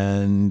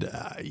 And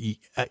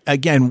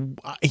again,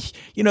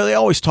 they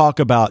always talk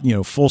about,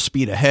 full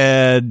speed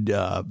ahead,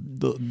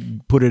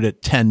 put it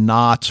at 10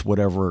 knots,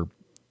 whatever,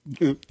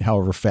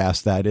 however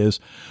fast that is.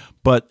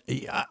 But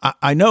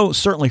I know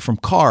certainly from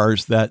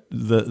cars that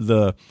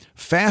the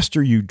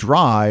faster you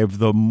drive,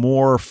 the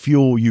more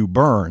fuel you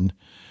burn.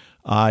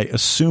 I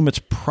assume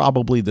it's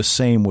probably the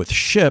same with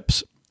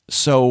ships.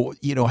 So,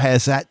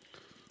 has that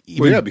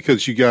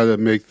because you got to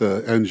make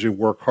the engine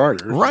work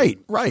harder. Right.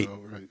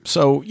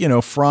 So,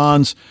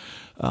 Franz,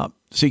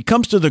 he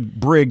comes to the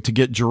brig to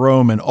get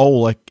Jerome and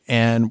Oleg,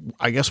 and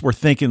I guess we're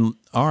thinking,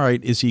 all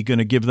right, is he going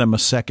to give them a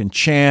second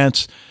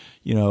chance?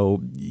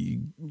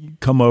 You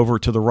come over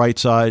to the right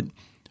side.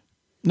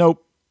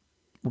 Nope.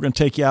 We're going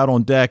to take you out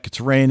on deck.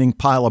 It's raining,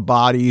 pile of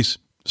bodies,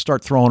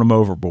 start throwing them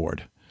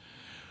overboard.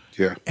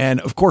 Yeah. And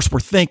of course,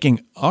 we're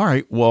thinking, all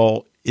right,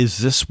 well, is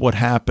this what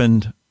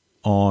happened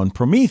on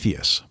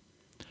Prometheus?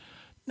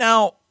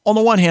 Now, on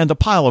the one hand, the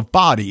pile of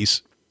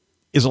bodies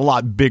is a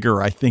lot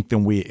bigger, I think,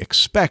 than we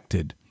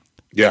expected.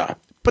 Yeah.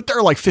 But there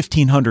are like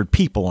 1,500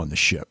 people on the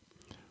ship.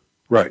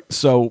 Right.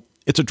 So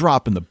it's a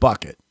drop in the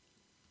bucket.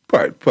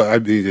 Right. But I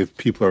mean, if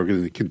people are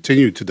going to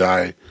continue to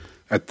die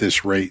at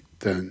this rate,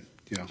 then,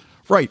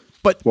 Right.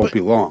 But won't be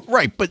long.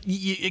 Right. But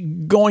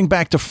going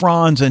back to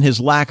Franz and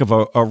his lack of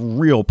a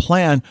real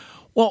plan,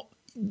 well,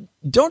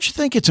 don't you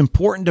think it's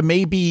important to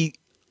maybe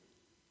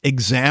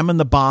examine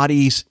the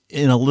bodies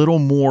in a little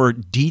more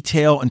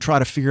detail and try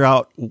to figure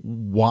out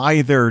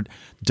why they're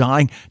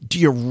dying? Do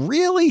you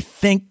really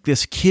think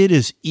this kid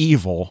is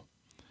evil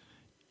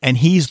and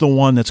he's the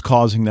one that's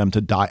causing them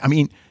to die? I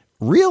mean,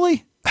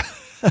 really?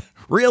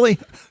 Really?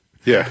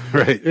 Yeah,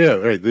 right. Yeah,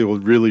 right. They will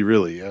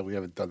really. Yeah, we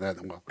haven't done that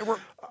in a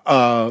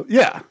while.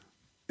 Yeah,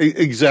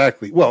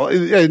 exactly. Well,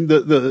 and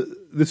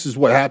this is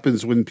what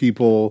happens when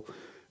people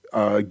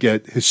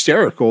get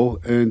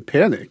hysterical and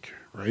panic,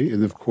 right?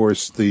 And of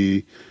course,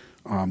 the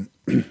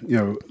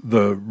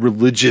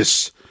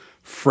religious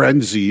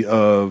frenzy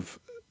of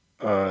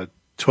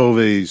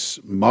Tove's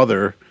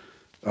mother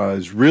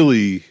is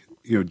really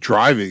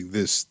driving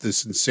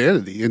this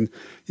insanity. And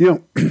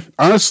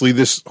honestly,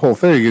 this whole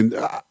thing, and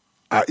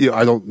I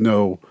don't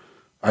know.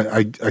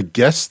 I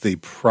guess they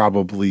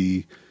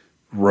probably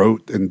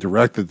wrote and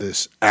directed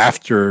this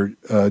after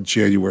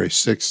January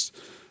 6th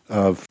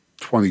of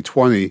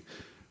 2020,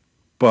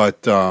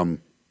 but.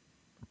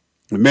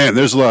 Man,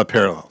 there's a lot of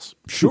parallels.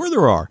 Sure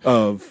there are.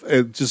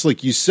 Just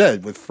like you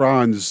said, with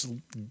Franz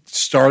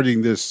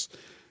starting this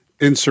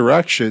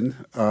insurrection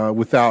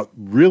without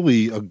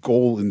really a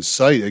goal in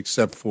sight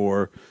except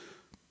for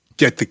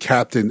get the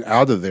captain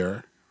out of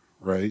there,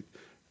 right?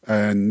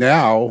 And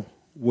now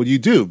what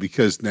do?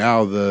 Because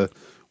now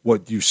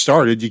what you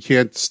started, you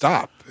can't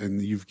stop.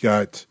 And you've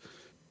got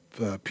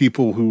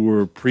people who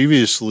were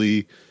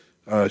previously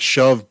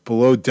shoved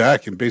below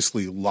deck and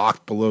basically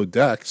locked below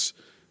decks.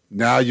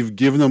 Now you've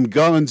given them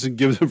guns and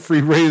given them free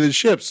reign of the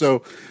ship.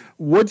 So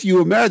what do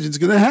you imagine is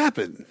going to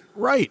happen?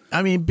 Right.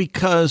 I mean,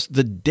 because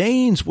the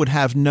Danes would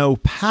have no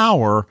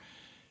power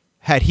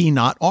had he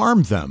not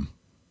armed them.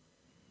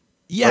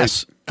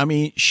 Yes. Right. I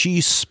mean,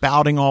 she's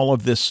spouting all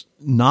of this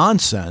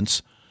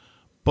nonsense,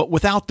 but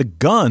without the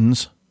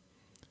guns,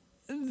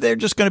 they're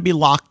just going to be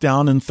locked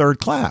down in third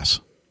class.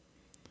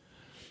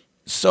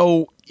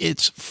 So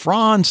it's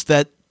Franz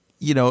that,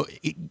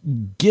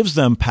 it gives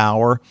them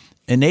power,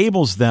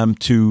 enables them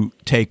to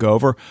take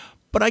over.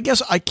 But I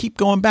guess I keep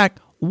going back.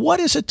 What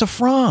is it to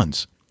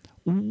Franz?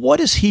 What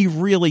does he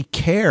really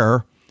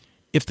care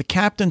if the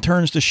captain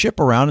turns the ship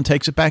around and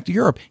takes it back to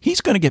Europe?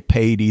 He's going to get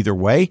paid either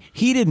way.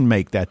 He didn't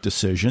make that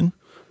decision.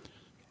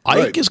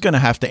 Right. Ike is going to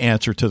have to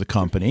answer to the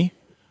company.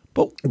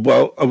 But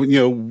what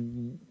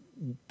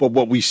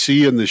we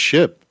see in the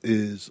ship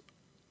is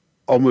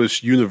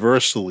almost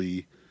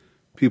universally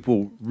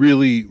people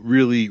really,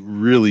 really,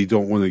 really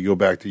don't want to go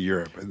back to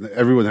Europe. And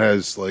everyone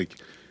has,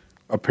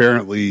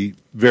 apparently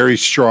very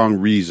strong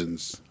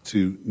reasons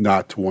to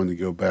not to want to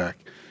go back.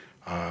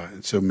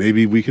 So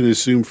maybe we can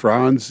assume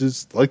Franz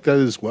is like that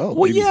as well.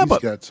 Well, maybe yeah,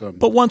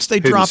 but once they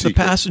drop the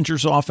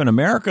passengers off in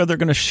America, they're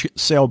going to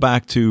sail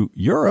back to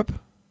Europe.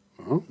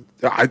 Well,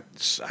 I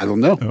don't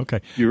know. Okay.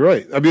 You're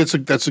right. I mean,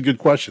 that's a good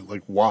question.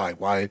 Like, why?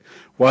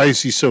 Why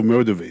is he so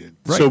motivated?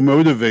 Right. So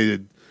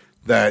motivated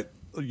that,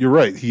 you're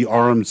right, he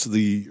arms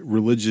the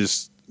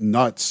religious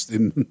nuts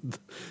in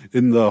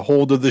the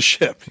hold of the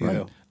ship. You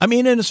know? I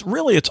mean, and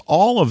it's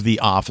all of the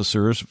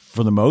officers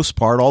for the most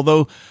part,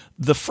 although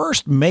the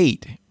first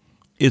mate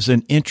is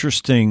an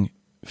interesting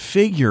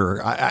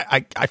figure.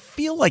 I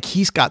feel like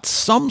he's got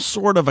some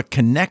sort of a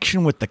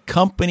connection with the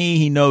company.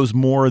 He knows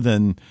more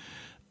than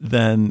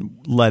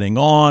letting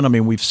on. I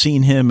mean, we've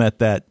seen him at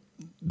that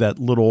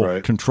little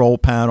control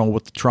panel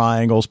with the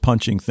triangles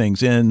punching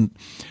things in,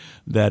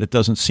 that it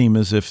doesn't seem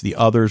as if the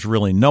others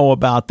really know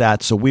about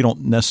that. So we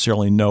don't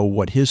necessarily know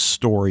what his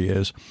story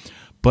is.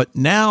 But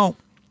now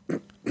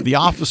the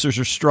officers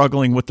are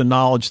struggling with the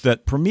knowledge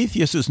that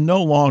Prometheus is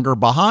no longer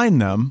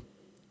behind them.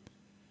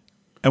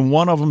 And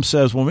one of them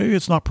says, well, maybe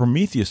it's not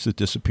Prometheus that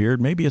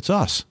disappeared. Maybe it's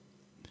us.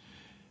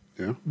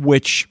 Yeah.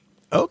 Which,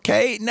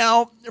 okay,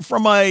 now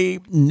from a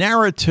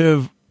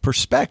narrative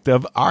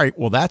perspective, all right,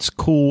 well, that's a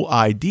cool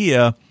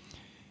idea.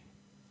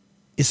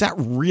 Is that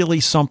really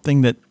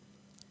something that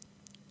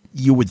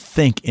you would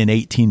think in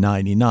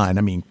 1899?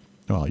 I mean,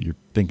 well, you're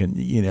thinking,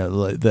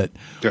 that,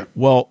 yeah.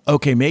 Well,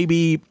 okay,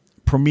 maybe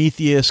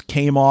Prometheus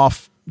came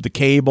off the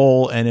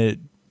cable and it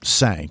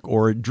sank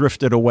or it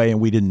drifted away and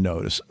we didn't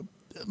notice.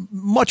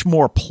 Much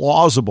more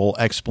plausible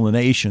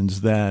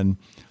explanations than,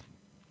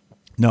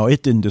 no,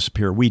 it didn't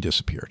disappear, we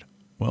disappeared.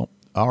 Well,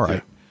 all right.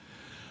 Yeah.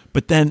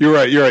 But then you're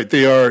right.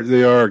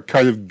 They are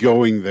kind of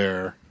going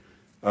there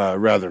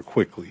rather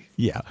quickly.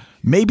 Yeah.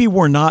 Maybe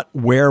we're not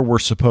where we're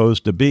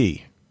supposed to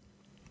be.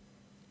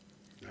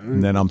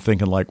 And then I'm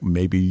thinking like,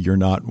 maybe you're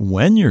not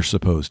when you're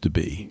supposed to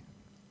be.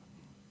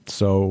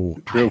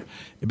 So, true.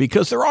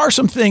 Because there are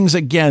some things,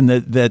 again,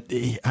 that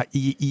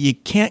you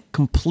can't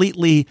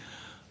completely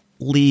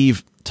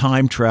leave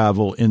time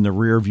travel in the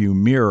rearview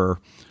mirror.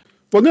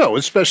 Well, no,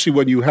 especially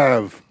when you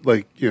have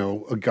a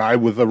guy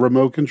with a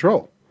remote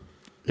control.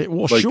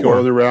 Sure.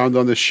 Going around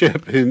on the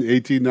ship in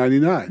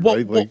 1899,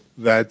 right?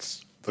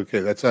 That's okay.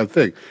 That's not a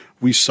thing.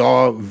 We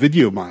saw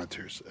video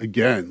monitors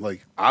again.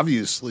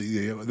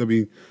 Obviously, I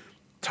mean,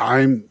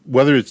 time.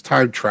 Whether it's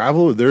time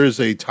travel, there is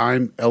a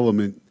time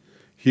element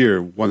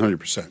here,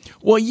 100%.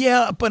 Well,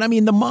 yeah, but I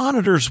mean, the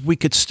monitors we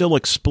could still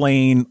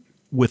explain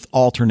with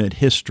alternate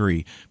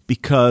history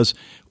because,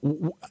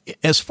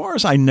 as far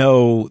as I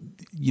know,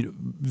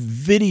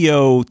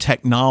 video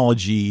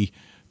technology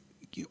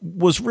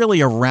was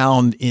really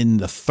around in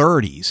the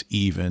 30s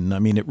even. I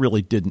mean, it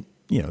really didn't,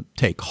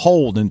 take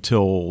hold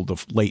until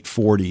the late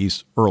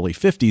 40s, early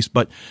 50s,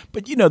 but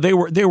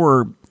they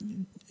were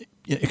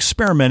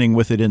experimenting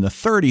with it in the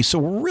 30s, so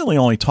we're really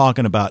only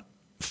talking about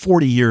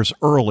 40 years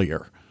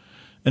earlier.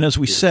 And as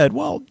we said,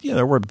 well,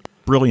 there were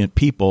brilliant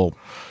people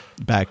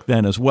back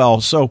then as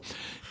well. So,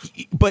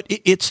 but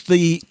it's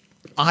the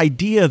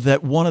idea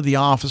that one of the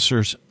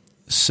officers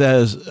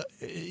says,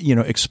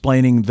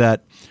 explaining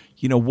that,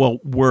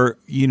 we're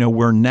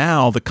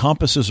now, the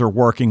compasses are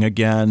working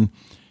again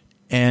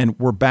and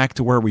we're back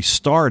to where we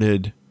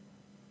started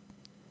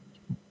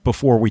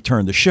before we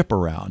turned the ship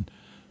around.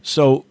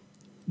 So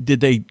did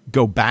they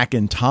go back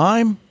in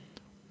time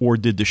or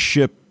did the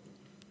ship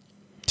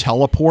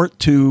teleport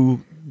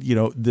to,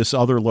 this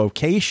other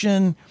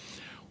location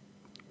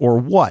or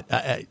what?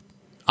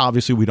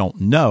 Obviously we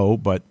don't know,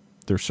 but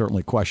there's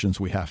certainly questions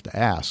we have to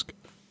ask.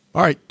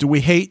 All right. Do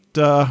we hate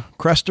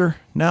Crester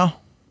now?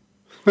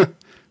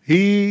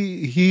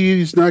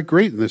 He's not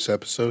great in this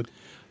episode.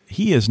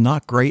 He is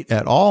not great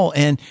at all.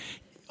 And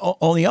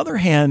on the other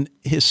hand,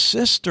 his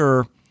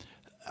sister,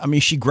 I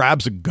mean, she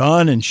grabs a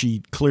gun and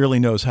she clearly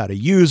knows how to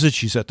use it.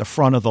 She's at the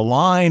front of the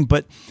line.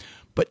 But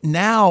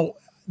now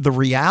the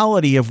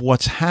reality of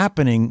what's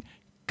happening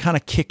kind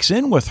of kicks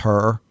in with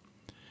her.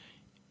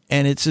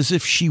 And it's as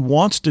if she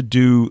wants to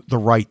do the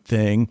right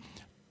thing.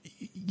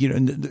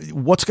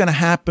 What's going to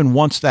happen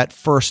once that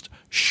first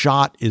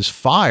shot is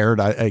fired?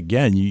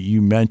 Again,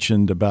 you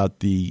mentioned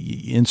about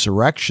the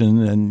insurrection,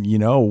 and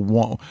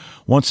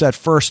once that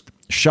first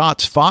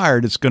shot's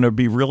fired, it's going to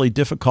be really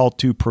difficult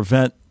to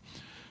prevent,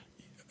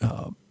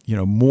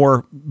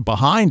 more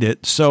behind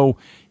it. So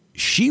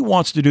she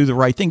wants to do the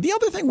right thing. The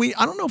other thing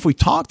I don't know if we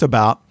talked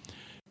about.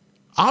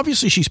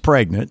 Obviously, she's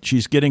pregnant.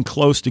 She's getting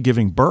close to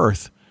giving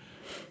birth.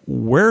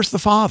 Where's the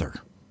father?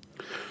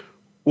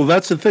 Well,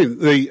 that's the thing.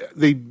 They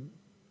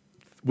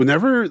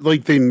whenever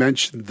they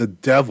mentioned the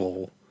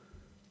devil,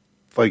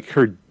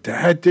 her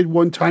dad did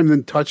one time,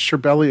 then touched her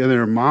belly, and then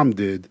her mom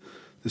did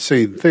the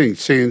same thing,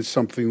 saying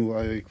something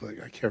like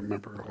I can't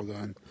remember. Hold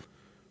on.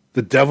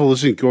 The devil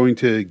isn't going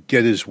to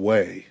get his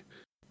way.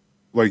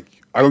 I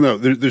don't know.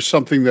 There's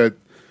something that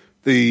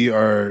they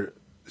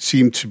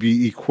seem to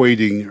be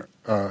equating,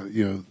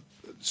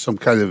 some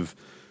kind of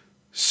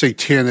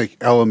satanic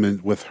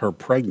element with her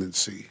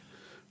pregnancy.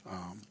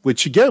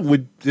 Which again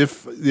would,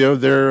 if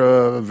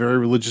they're very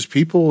religious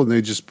people and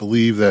they just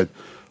believe that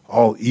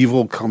all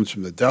evil comes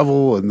from the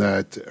devil and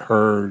that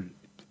her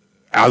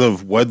out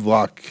of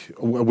wedlock,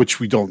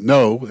 which we don't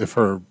know if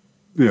her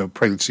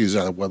pregnancy is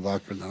out of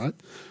wedlock or not,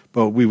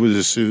 but we would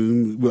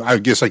assume. I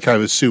guess I kind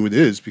of assume it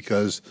is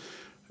because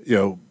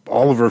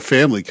all of her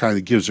family kind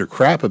of gives her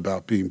crap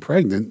about being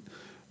pregnant.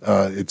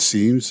 It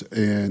seems,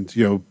 and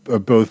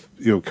both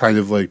kind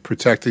of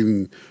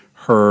protecting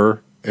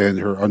her and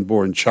her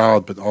unborn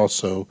child, but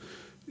also,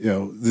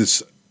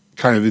 this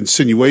kind of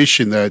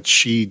insinuation that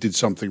she did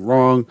something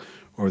wrong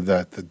or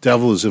that the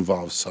devil is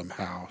involved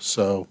somehow.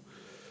 So,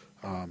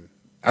 I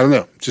don't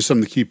know, just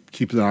something to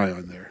keep an eye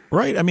on there.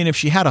 Right. I mean, if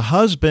she had a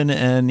husband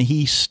and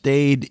he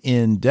stayed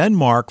in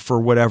Denmark for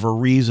whatever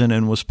reason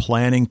and was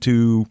planning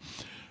to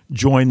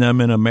join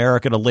them in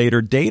America at a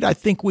later date, I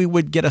think we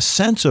would get a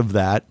sense of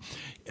that.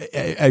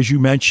 As you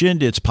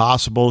mentioned, it's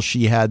possible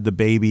she had the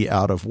baby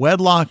out of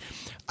wedlock.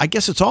 I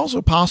guess it's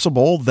also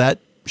possible that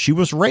she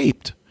was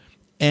raped.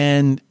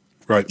 And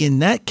right. In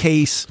that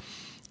case,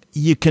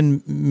 you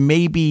can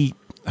maybe,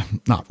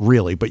 not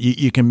really, but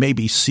you can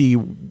maybe see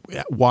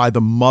why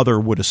the mother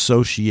would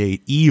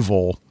associate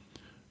evil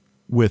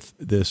with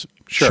this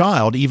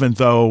child, even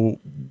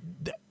though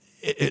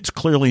it's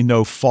clearly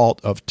no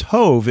fault of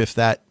Tove if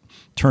that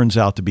turns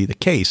out to be the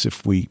case,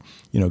 if we,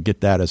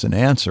 get that as an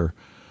answer.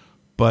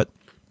 But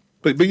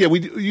yeah, we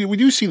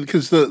do see,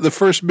 because the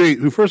first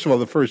mate, the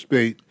first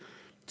mate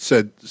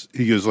said,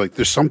 he goes like,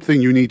 there's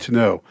something you need to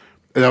know.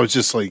 And I was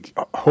just like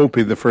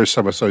hoping the first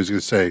time I saw he was going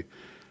to say,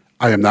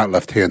 I am not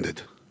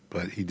left-handed.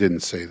 But he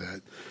didn't say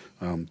that,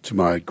 to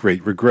my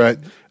great regret.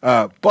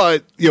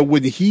 But,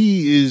 when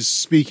he is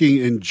speaking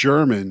in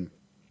German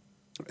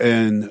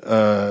and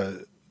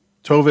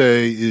Tove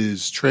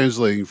is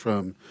translating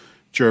from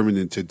German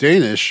into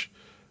Danish,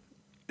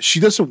 she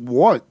doesn't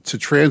want to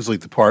translate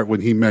the part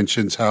when he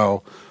mentions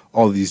how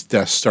all these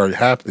deaths started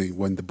happening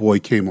when the boy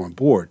came on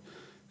board.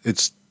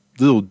 It's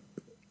little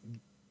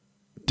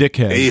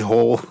dickhead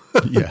a-hole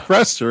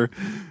Crester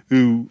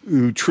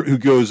who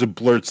goes and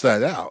blurts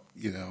that out,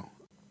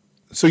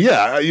 So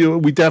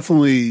we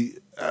definitely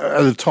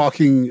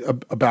talking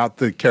about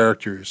the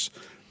characters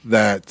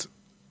that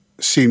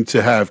seem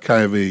to have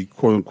kind of a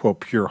quote unquote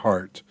pure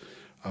heart.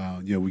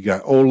 We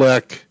got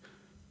Oleg,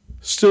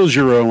 still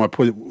Jerome. I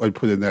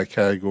put in that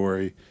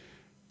category.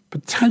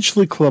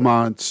 Potentially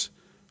Clemence,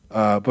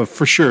 but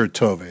for sure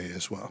Tove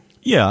as well.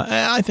 Yeah,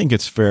 I think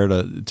it's fair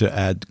to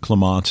add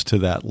Clemence to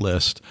that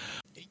list.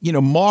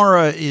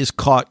 Mara is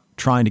caught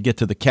trying to get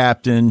to the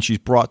captain. She's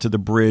brought to the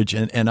bridge,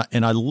 and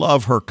I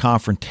love her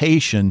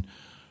confrontation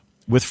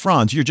with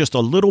Franz. You're just a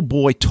little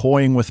boy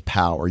toying with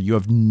power. You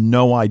have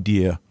no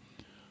idea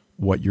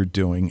what you're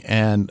doing,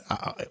 and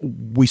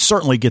we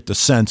certainly get the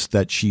sense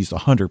that she's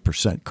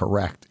 100%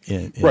 correct.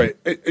 Right,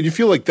 and you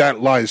feel like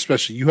that line,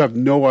 especially, you have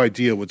no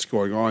idea what's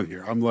going on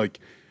here. I'm like,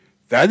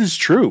 that is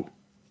true.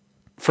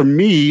 For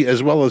me,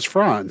 as well as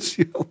Franz,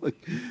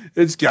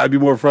 it's got to be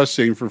more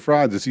frustrating for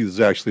Franz as he's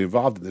actually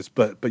involved in this.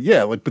 But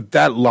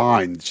that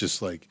line, it's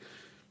just like,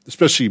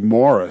 especially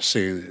Mara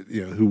saying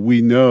it, who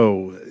we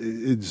know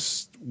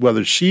is,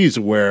 whether she's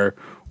aware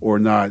or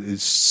not,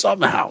 is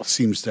somehow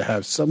seems to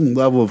have some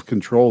level of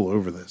control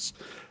over this.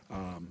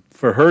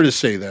 For her to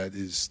say that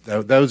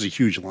that was a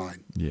huge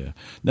line. Yeah.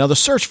 Now the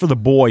search for the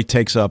boy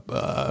takes up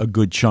a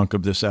good chunk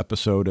of this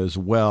episode as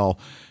well.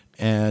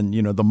 And,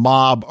 the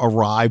mob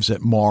arrives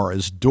at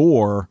Mara's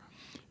door,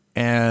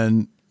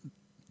 and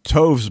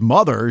Tove's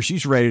mother,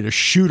 she's ready to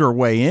shoot her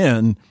way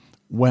in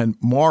when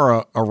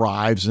Mara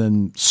arrives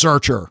and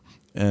search her.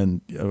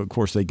 And, of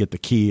course, they get the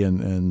key,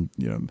 and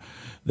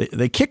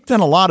they kicked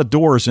in a lot of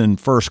doors in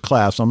first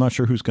class. I'm not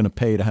sure who's going to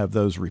pay to have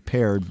those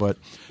repaired, but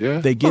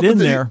they get in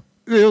there.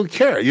 They don't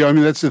care.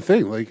 That's the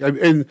thing.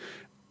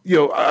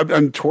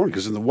 I'm torn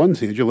because on the one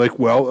hand, you're like,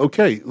 well,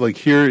 okay,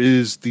 here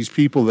is these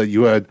people that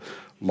you had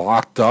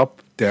locked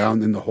up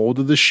down in the hold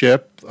of the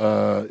ship,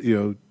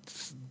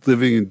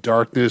 living in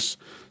darkness,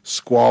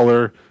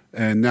 squalor,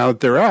 and now that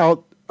they're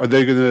out, are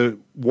they going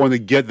to want to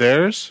get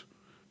theirs?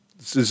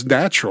 This is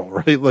natural,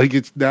 right?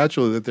 It's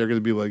natural that they're going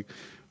to be like,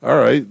 all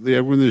right,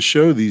 we're going to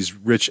show these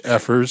rich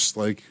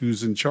effers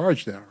who's in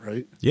charge now,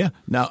 right? Yeah.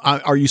 Now,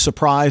 are you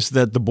surprised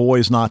that the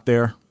boy's not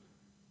there?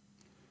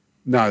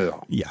 Not at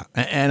all. Yeah.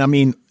 And I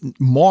mean,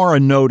 Mara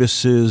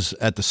notices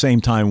at the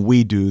same time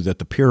we do that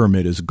the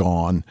pyramid is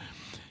gone.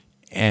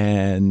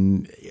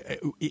 And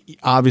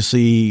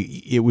obviously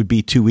it would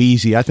be too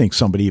easy. I think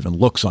somebody even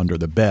looks under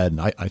the bed.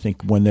 And I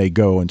think when they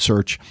go and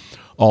search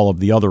all of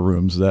the other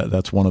rooms,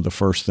 that's one of the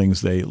first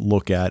things they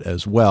look at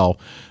as well.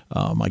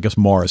 I guess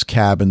Mara's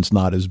cabin's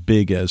not as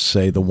big as,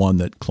 say, the one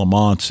that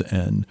Clemence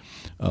and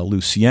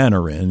Lucienne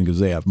are in, because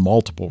they have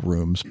multiple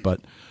rooms.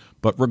 But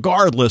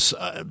regardless,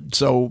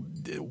 so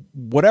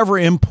whatever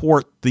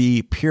import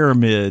the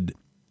pyramid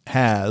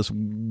has,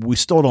 we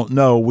still don't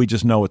know. We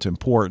just know it's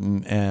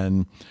important.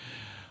 And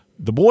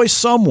the boy's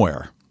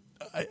somewhere.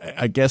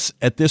 I guess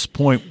at this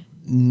point,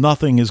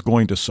 nothing is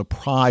going to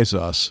surprise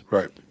us.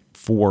 Right.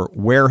 For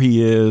where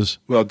he is.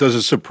 Well, does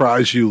it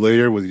surprise you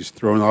later when he's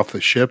thrown off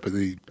the ship and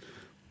he,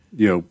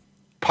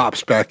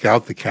 pops back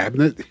out the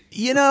cabinet?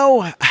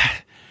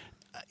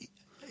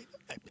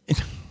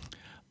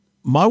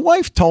 My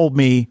wife told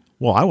me,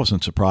 well, I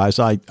wasn't surprised.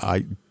 I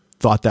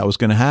thought that was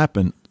going to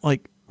happen.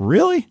 Like,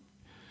 really?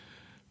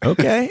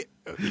 Okay.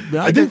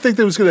 I didn't think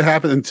that was going to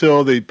happen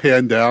until they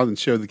panned down and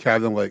showed the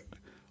cabinet like,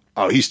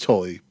 oh, he's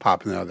totally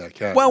popping out of that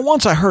cabinet. Well,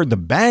 once I heard the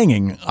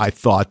banging, I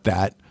thought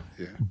that.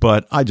 Yeah.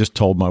 But I just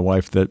told my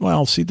wife that,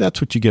 well, see, that's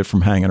what you get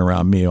from hanging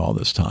around me all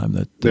this time.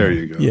 There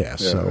you go. Yeah,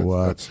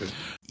 so that's it.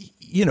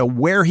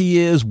 Where he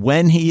is,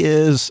 when he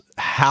is,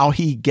 how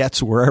he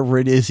gets wherever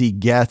it is he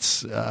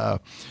gets,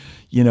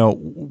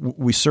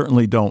 we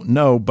certainly don't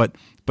know. But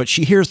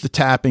she hears the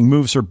tapping,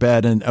 moves her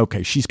bed, and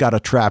okay, she's got a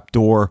trap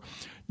door,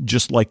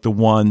 just like the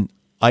one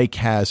Ike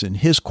has in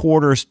his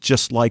quarters,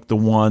 just like the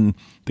one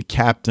the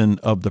captain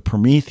of the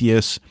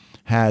Prometheus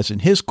has in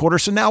his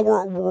quarters. So now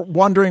we're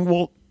wondering,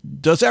 well,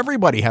 does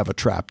everybody have a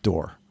trap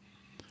door?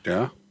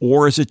 Yeah.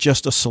 Or is it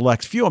just a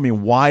select few? I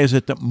mean, why is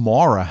it that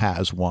Mara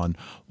has one?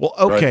 Well,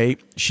 okay,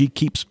 right. She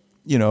keeps,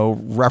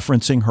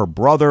 referencing her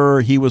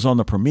brother. He was on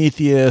the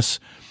Prometheus.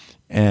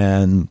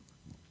 And,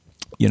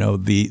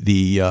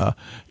 the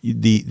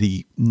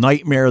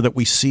nightmare that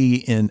we see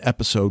in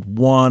episode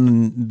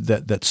 1,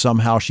 that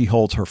somehow she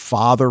holds her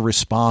father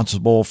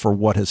responsible for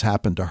what has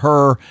happened to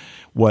her,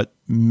 what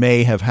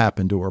may have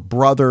happened to her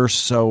brother.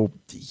 So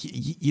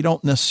you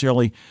don't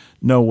necessarily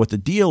know what the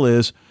deal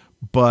is,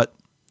 but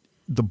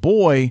the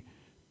boy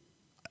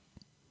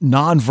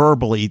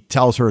non-verbally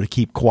tells her to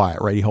keep quiet,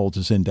 right? He holds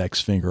his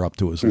index finger up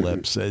to his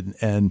lips,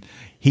 and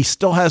he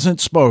still hasn't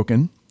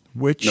spoken,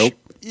 which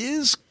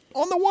is,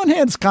 on the one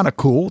hand, it's kind of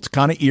cool. It's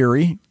kind of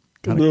eerie.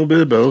 A little bit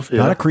of both.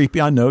 Kind of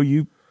creepy. I know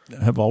you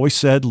have always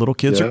said little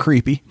kids are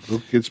creepy. Little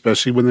kids,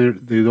 especially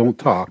when they don't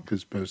talk,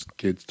 because most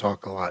kids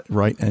talk a lot.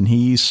 Right. And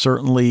he's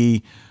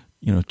certainly,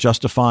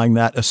 justifying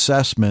that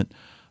assessment.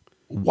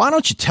 Why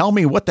don't you tell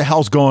me what the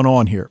hell's going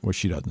on here? Well,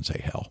 she doesn't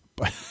say hell,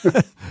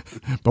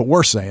 but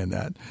we're saying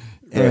that.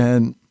 Right.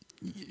 And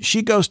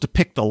she goes to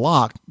pick the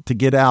lock to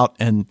get out.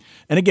 And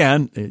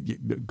again,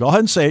 go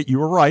ahead and say it. You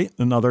were right.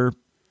 Another.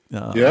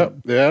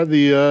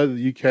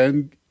 You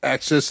can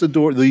access the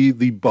door.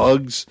 The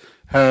bugs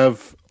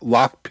have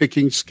lock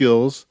picking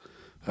skills.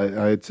 I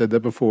had said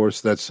that before.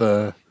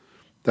 So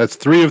that's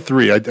 3 of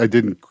 3. I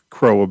didn't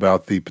crow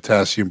about the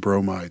potassium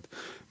bromide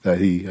that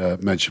he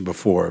mentioned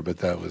before, but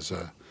that was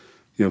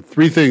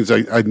 3 things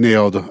I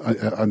nailed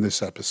on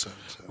this episode.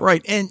 So.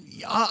 Right, and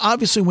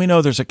obviously we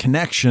know there's a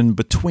connection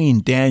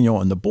between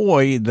Daniel and the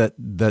boy,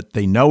 that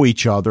they know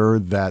each other.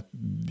 That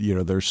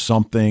there's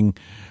something.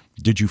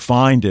 Did you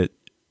find it?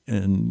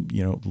 And,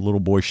 the little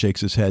boy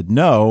shakes his head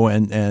no.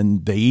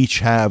 And they each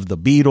have the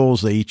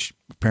Beatles. They each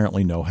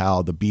apparently know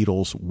how the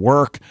Beatles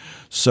work.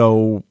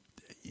 So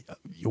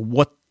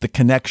what the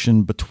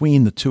connection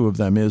between the two of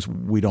them is,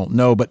 we don't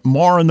know. But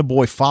Mara and the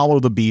boy follow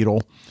the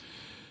Beetle.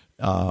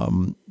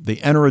 They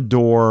enter a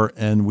door,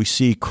 and we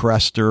see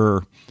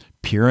Crester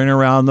peering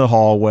around the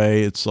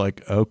hallway. It's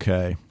like,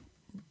 okay,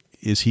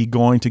 is he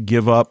going to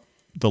give up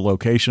the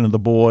location of the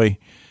boy?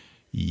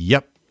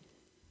 Yep.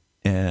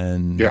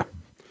 And yeah.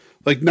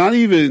 Like, not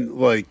even,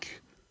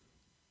 like,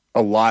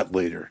 a lot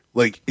later.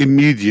 Like,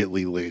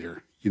 immediately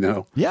later,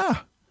 Yeah.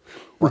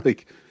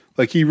 Like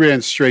he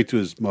ran straight to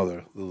his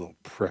mother, the little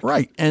prick.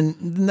 Right. And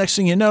the next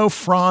thing you know,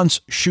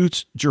 Franz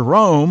shoots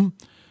Jerome,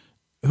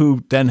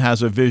 who then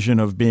has a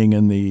vision of being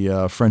in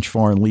the French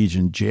Foreign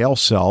Legion jail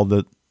cell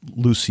that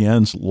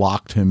Lucien's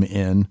locked him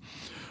in.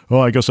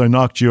 Oh, I guess I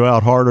knocked you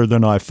out harder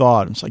than I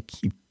thought. It's like,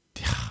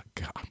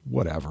 God,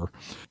 whatever.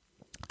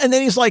 And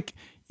then he's like,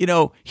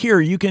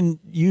 here, you can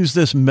use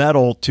this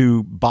metal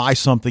to buy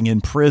something in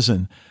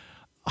prison.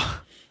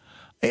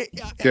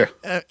 Yeah.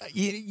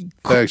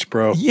 Thanks,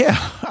 bro.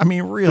 Yeah. I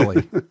mean,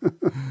 really.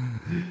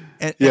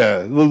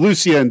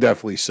 Lucien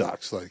definitely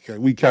sucks. Like,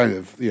 we kind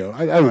of,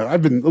 I don't know.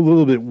 I've been a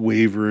little bit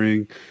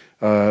wavering,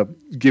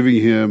 giving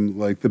him,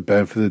 like, the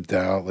benefit of the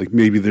doubt. Like,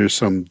 maybe there's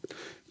some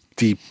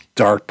deep,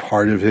 dark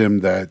part of him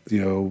that,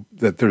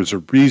 that there's a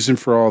reason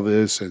for all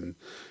this, and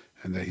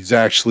that he's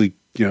actually,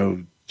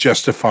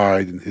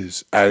 justified in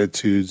his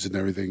attitudes and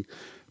everything,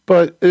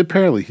 but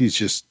apparently he's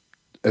just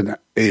an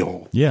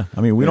a-hole. Yeah,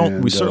 I mean,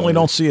 we certainly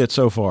don't see it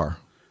so far.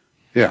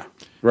 Yeah,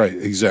 right,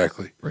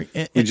 exactly. Right,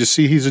 we just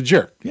see he's a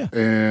jerk. Yeah,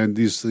 and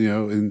he's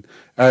and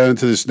add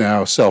into this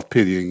now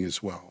self-pitying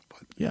as well.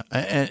 But yeah,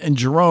 and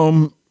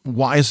Jerome,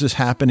 why is this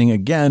happening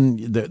again?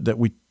 That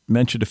we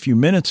mentioned a few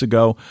minutes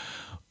ago.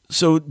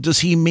 So does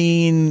he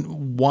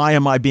mean, why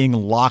am I being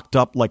locked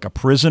up like a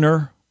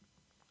prisoner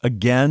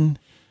again?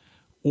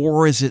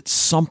 Or is it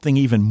something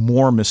even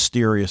more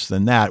mysterious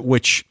than that,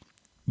 which,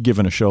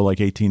 given a show like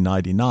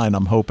 1899,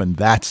 I'm hoping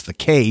that's the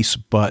case.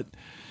 But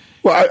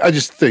well, I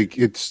just think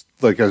it's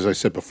like, as I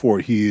said before,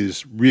 he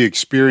is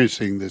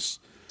re-experiencing this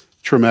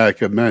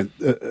traumatic event,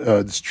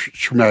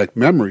 traumatic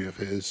memory of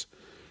his,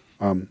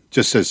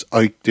 just as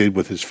Ike did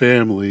with his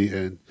family,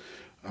 and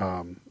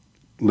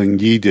Ling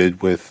Yi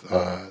did with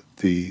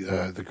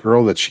the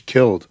girl that she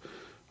killed.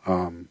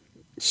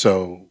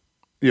 So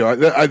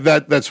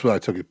that's what I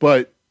took it,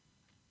 but.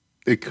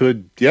 It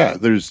could,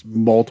 there's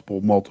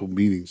multiple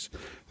meanings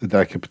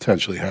that could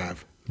potentially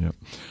have. Yeah.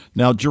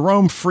 Now,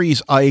 Jerome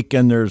frees Ike,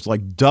 and there's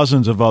like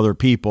dozens of other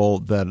people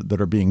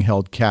that are being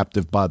held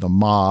captive by the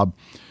mob,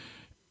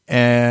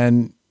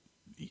 and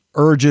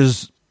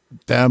urges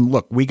them,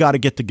 look, we got to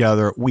get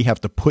together. We have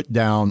to put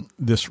down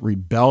this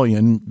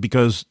rebellion,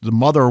 because the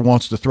mother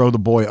wants to throw the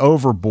boy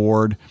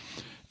overboard.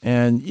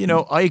 And,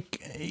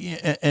 Ike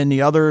and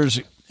the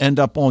others end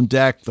up on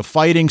deck. The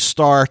fighting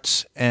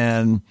starts,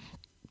 and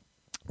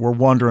we're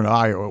wondering,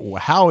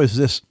 how is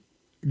this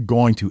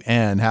going to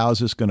end? How is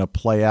this going to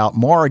play out?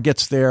 Mara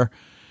gets there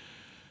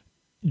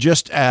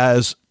just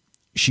as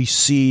she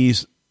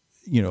sees,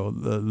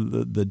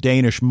 the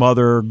Danish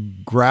mother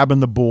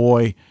grabbing the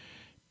boy.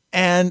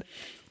 And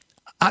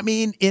I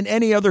mean, in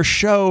any other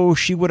show,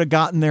 she would have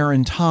gotten there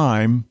in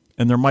time,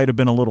 and there might have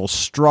been a little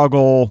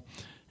struggle.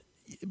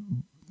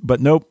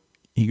 But nope,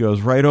 he goes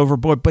right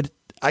overboard. But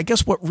I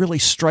guess what really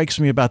strikes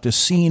me about this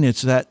scene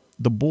is that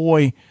the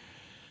boy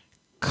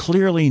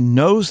clearly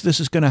knows this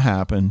is going to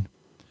happen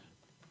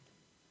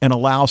and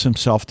allows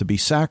himself to be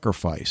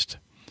sacrificed.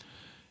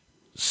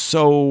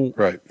 So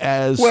Right.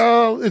 as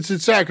Well, it's a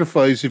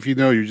sacrifice if you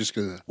know you're just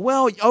going to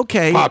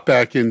okay. pop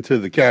back into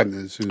the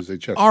cabinet as soon as they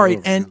check. All right,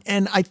 over,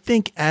 and I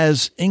think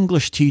as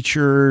English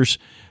teachers,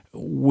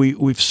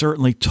 we've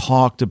certainly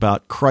talked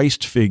about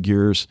Christ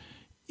figures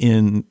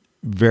in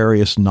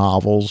various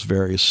novels,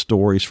 various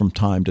stories from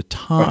time to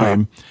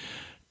time.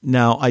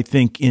 Now, I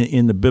think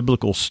in the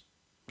biblical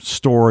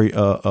story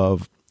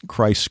of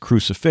Christ's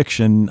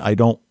crucifixion, I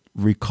don't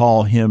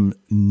recall him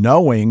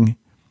knowing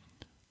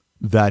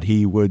that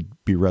he would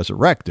be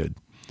resurrected.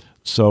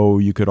 So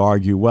you could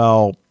argue,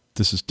 well,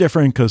 this is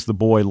different because the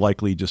boy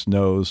likely just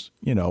knows,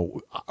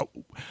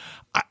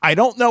 I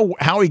don't know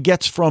how he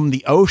gets from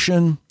the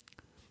ocean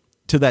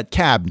to that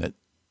cabinet,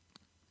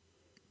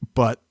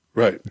 but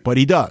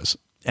he does.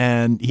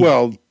 And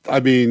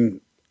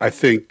I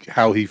think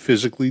how he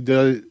physically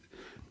did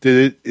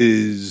it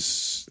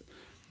is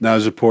not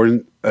as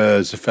important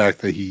as the fact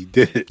that he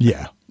did it.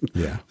 Yeah.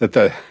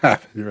 that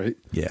happened, right?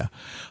 Yeah.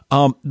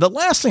 The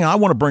last thing I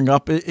want to bring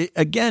up,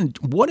 again,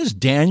 what is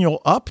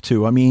Daniel up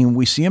to? I mean,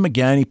 we see him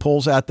again. He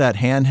pulls out that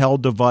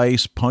handheld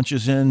device,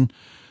 punches in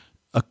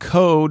a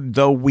code,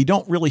 though we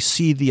don't really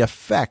see the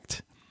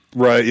effect.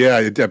 Right. Yeah.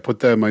 I put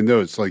that in my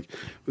notes. Like,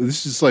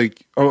 this is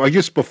like, I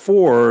guess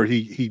before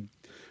he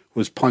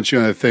was punching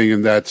on a thing,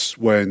 and that's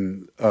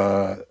when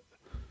the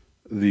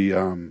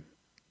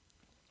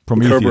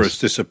Kerberos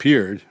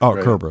disappeared. Oh,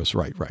 right? Kerberos.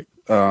 Right.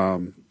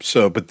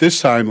 But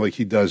this time, like,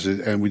 he does it,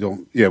 and we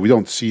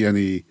don't see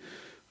any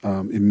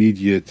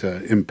immediate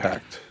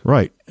impact.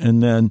 Right.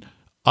 And then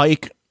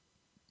Ike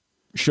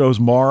shows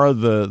Mara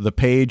the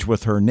page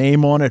with her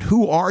name on it.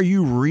 Who are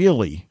you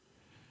really?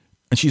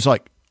 And she's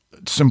like,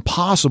 it's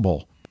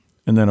impossible.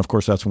 And then, of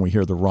course, that's when we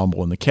hear the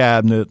rumble in the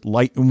cabinet,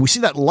 light, and we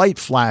see that light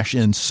flash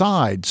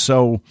inside.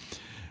 So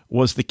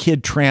was the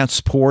kid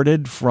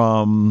transported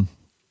from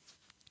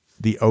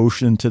the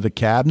ocean to the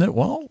cabinet?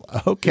 Well,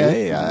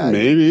 okay.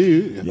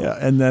 Maybe. Yeah.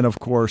 And then, of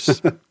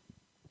course,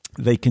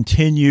 they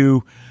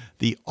continue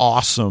the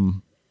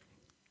awesome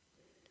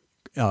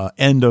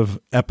end of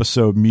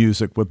episode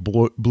music with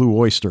Blue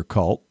Oyster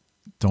Cult.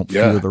 Don't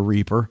fear the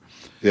Reaper.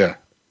 Yeah.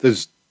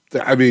 This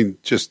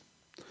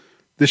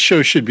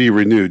show should be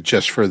renewed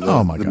just for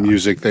the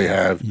music they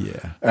have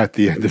at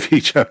the end of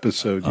each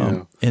episode.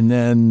 And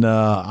then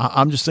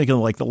I'm just thinking,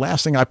 like, the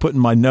last thing I put in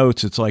my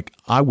notes, it's like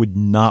I would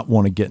not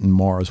want to get in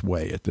Mara's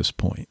way at this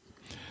point.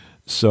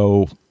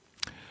 So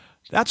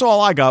that's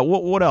all I got.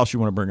 What else you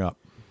want to bring up?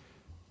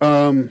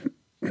 With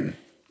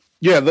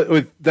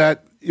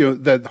that,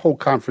 that whole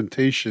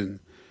confrontation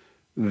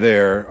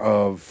there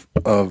of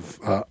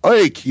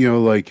Ike,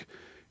 like,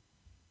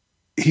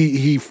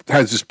 he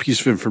has this piece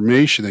of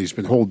information that he's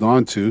been holding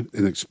on to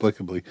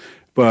inexplicably,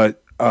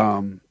 but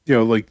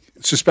like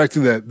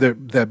suspecting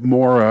that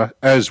Mara,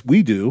 as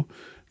we do,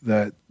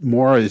 that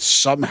Mara is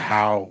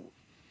somehow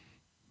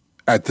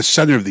at the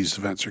center of these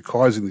events or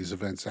causing these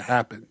events to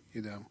happen.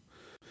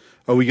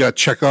 We got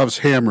Chekhov's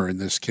hammer in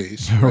this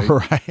case, right?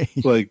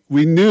 Right. Like,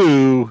 we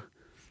knew,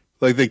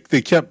 like,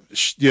 they kept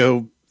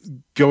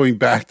going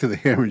back to the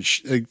hammer and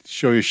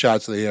showing you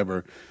shots of the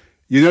hammer.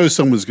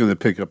 Someone's going to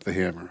pick up the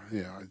hammer.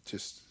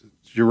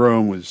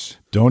 Jerome was.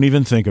 Don't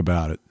even think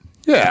about it.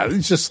 Yeah,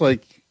 it's just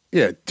like,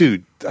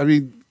 dude. I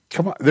mean,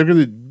 come on,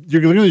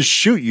 you're gonna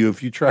shoot you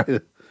if you try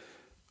to.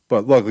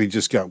 But luckily,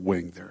 just got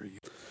winged there.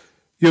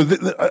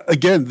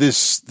 Again,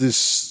 this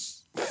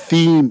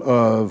theme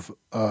of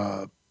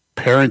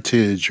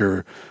parentage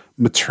or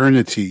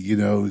maternity,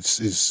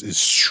 is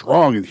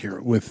strong in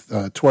here. With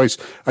twice,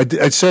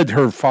 I said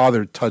her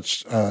father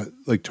touched,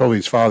 like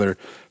Toby's father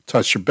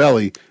touched her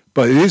belly.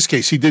 But in his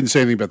case, he didn't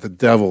say anything about the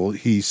devil.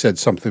 He said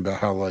something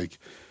about how, like,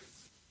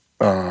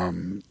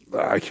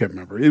 I can't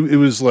remember. It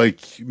was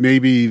like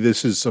maybe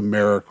this is a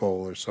miracle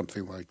or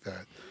something like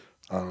that.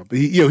 But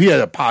he had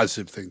a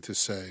positive thing to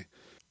say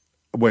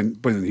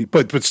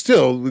but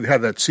still we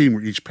had that scene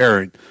where each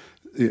parent,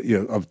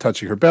 of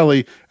touching her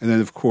belly, and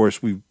then of course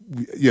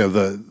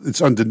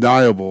it's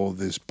undeniable,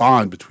 this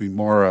bond between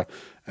Mara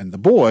and the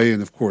boy,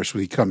 and of course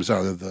when he comes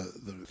out of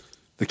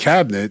the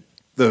cabinet.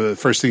 The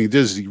first thing he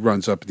does is he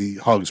runs up and he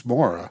hugs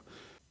Mara.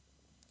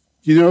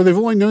 They've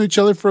only known each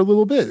other for a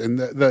little bit,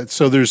 and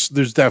so there's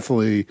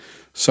definitely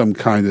some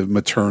kind of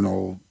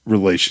maternal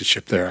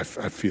relationship there. I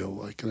feel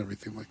like, and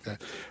everything like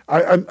that.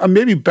 I'm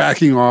maybe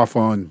backing off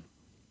on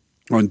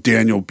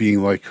Daniel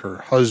being like her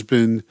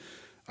husband.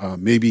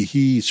 Maybe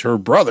he's her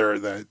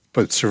brother,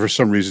 but for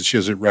some reason she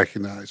doesn't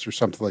recognize or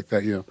something like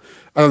that.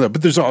 I don't know.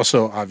 But there's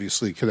also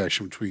obviously a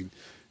connection between.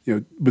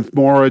 With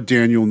Mara,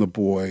 Daniel, and the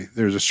boy,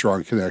 there's a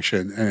strong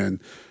connection. And,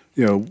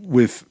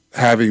 with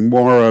having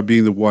Mara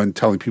being the one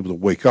telling people to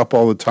wake up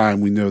all the time,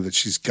 we know that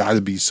she's got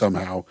to be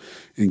somehow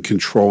in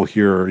control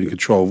here, or in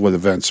control of what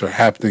events are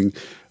happening.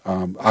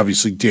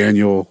 Obviously,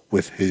 Daniel,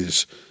 with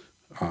his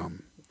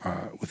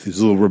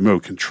little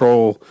remote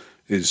control,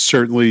 is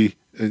certainly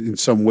in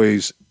some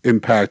ways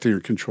impacting or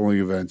controlling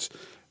events.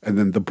 And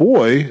then the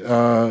boy,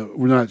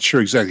 we're not sure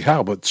exactly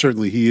how, but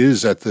certainly he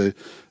is at the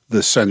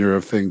center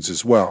of things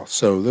as well.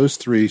 So those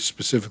three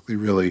specifically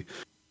really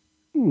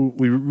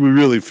we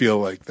really feel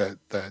like that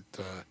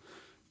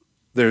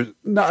they're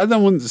not, I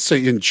don't want to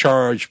say in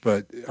charge,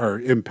 but are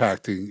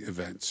impacting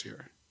events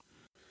here.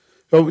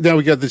 Oh, now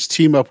we got this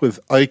team up with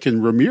Ike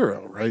and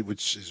Ramiro, right?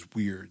 Which is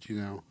weird,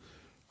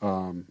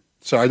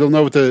 So I don't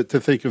know what to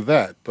think of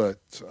that, but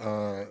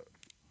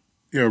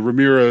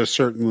Ramiro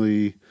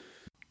certainly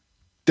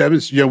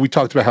demonstrates. We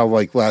talked about how,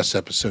 like last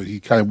episode, he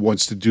kind of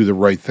wants to do the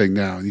right thing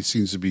now, and he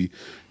seems to be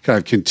kind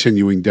of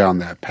continuing down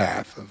that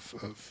path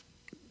of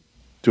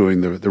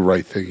doing the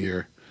right thing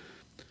here.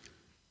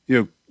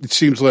 It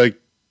seems like,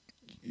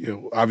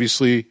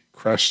 obviously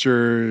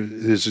Crester,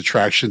 his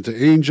attraction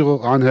to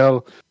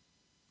Angel,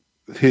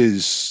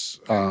 his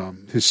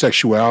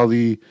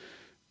sexuality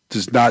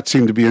does not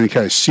seem to be any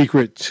kind of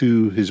secret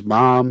to his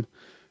mom.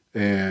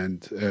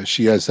 And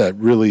she has that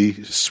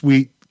really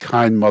sweet,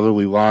 kind,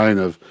 motherly line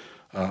of,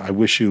 I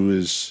wish it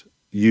was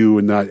you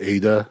and not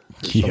Ada.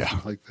 Or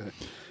something like that,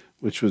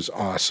 which was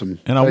awesome.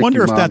 And I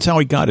wonder if that's how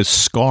he got his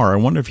scar. I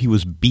wonder if he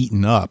was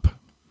beaten up.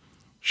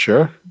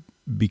 Sure.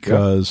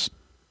 Because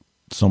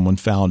someone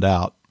found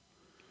out.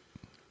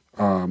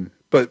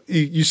 But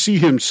you see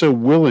him so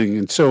willing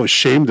and so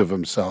ashamed of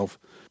himself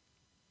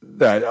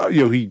that,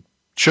 he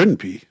shouldn't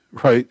be,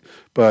 right?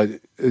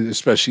 But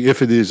especially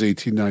if it is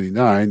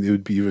 1899, it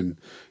would be even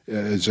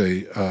as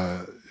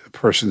a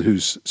person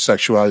whose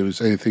sexuality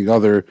was anything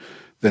other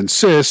than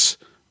cis,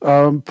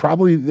 had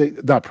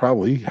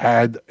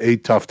a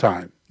tough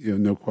time.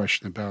 No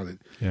question about it.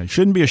 Yeah, he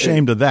shouldn't be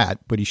ashamed of that,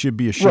 but he should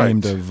be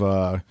ashamed of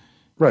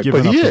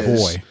giving up the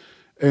boy.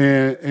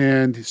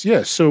 And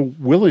so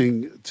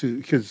willing to,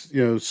 because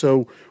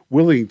so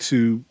willing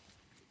to,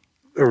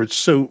 or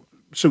so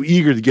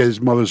eager to get his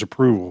mother's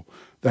approval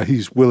that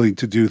he's willing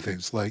to do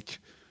things like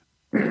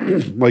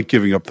like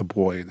giving up the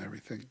boy and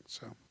everything.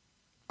 So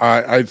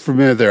I for a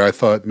minute there, I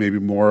thought maybe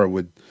Maura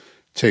would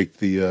take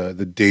the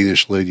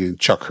Danish lady and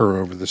chuck her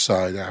over the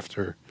side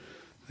after,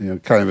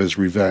 kind of as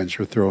revenge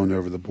for throwing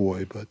over the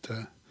boy, but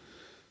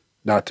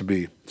not to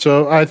be.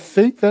 So I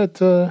think that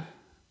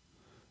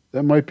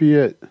that might be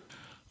it.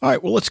 All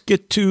right, well, let's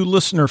get to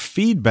listener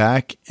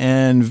feedback.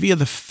 And via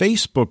the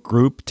Facebook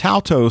group,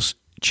 Tautos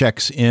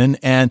checks in.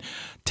 And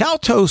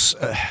Tautos,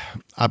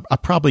 I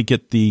probably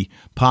get the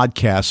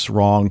podcasts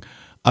wrong,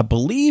 I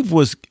believe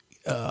was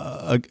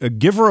a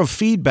giver of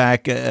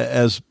feedback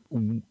as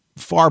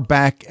far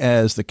back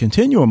as the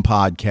Continuum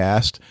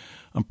podcast.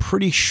 I'm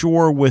pretty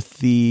sure with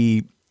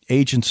the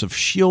Agents of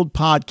S.H.I.E.L.D.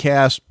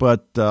 podcast,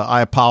 but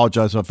I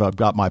apologize if I've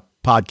got my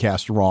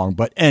podcast wrong.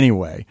 But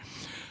anyway,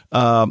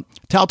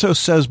 Tautos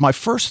says, my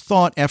first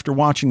thought after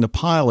watching the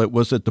pilot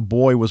was that the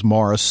boy was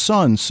Maura's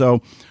son,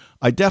 so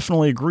I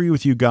definitely agree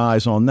with you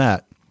guys on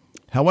that.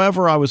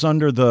 However, I was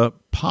under the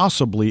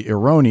possibly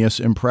erroneous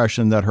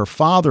impression that her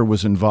father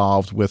was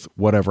involved with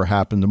whatever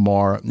happened to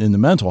Maura in the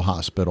mental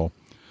hospital.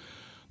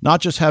 Not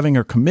just having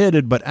her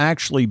committed, but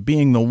actually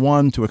being the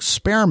one to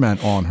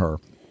experiment on her.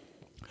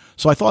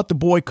 So I thought the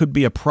boy could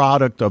be a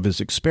product of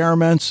his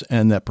experiments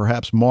and that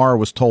perhaps Maura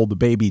was told the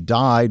baby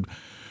died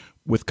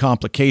with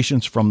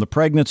complications from the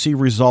pregnancy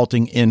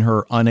resulting in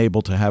her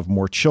unable to have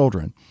more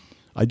children.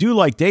 I do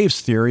like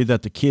Dave's theory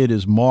that the kid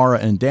is Maura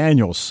and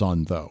Daniel's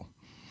son, though.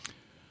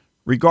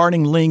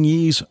 Regarding Ling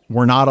Yi's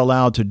 "we're not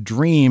allowed to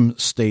dream"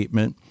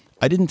 statement,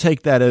 I didn't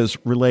take that as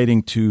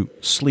relating to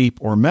sleep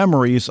or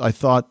memories. I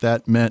thought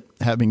that meant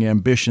having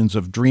ambitions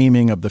of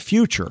dreaming of the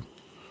future.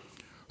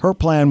 Her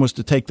plan was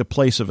to take the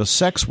place of a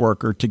sex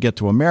worker to get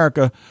to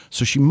America,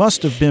 so she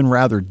must have been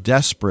rather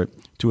desperate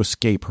to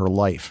escape her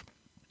life.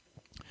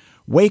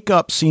 Wake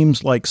up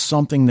seems like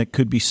something that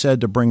could be said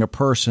to bring a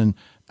person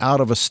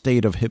out of a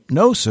state of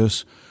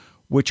hypnosis,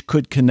 which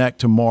could connect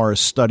to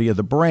Maura's study of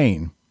the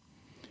brain.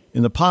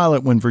 In the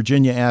pilot, when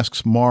Virginia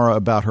asks Maura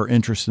about her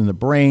interest in the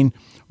brain,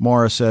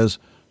 Maura says,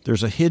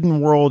 "There's a hidden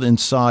world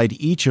inside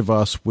each of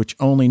us which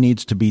only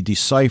needs to be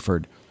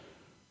deciphered."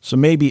 So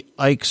maybe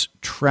Ike's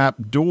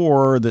trap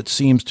door that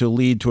seems to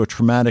lead to a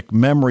traumatic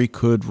memory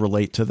could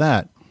relate to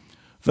that.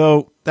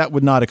 Though that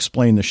would not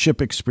explain the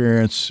ship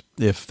experience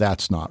if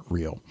that's not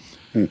real.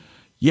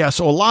 Yeah,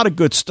 so a lot of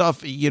good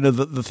stuff.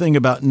 The thing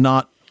about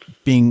not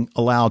being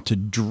allowed to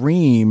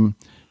dream,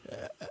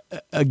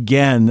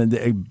 again,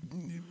 it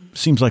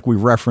seems like we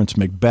reference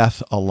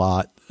Macbeth a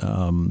lot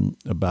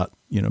about,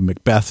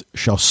 Macbeth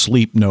shall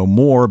sleep no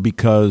more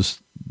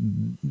because,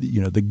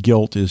 the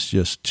guilt is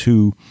just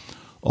too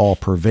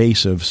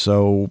all-pervasive.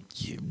 So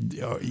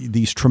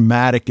these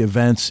traumatic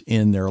events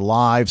in their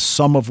lives,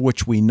 some of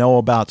which we know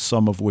about,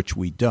 some of which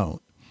we don't.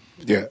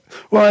 Yeah.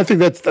 Well, I think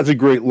that's a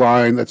great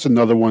line. That's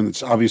another one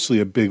that's obviously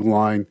a big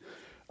line.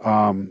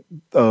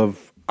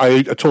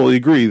 I totally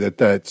agree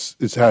that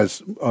it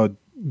has a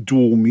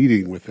dual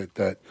meaning with it,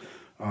 that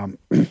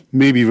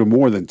maybe even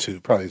more than two,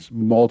 probably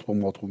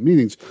multiple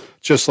meanings.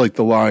 Just like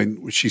the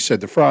line which she said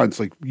to Franz,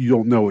 like, you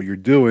don't know what you're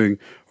doing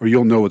or you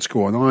don't know what's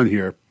going on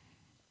here.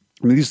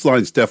 I mean, these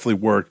lines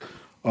definitely work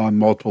on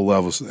multiple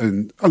levels,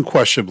 and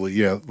unquestionably,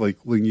 yeah, like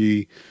Ling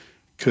Yi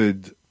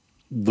could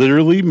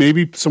literally,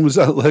 maybe someone's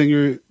not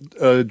letting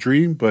her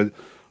dream, but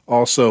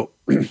also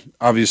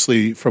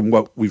obviously, from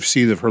what we've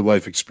seen of her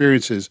life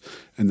experiences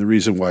and the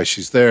reason why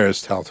she's there,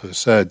 as Talto has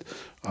said,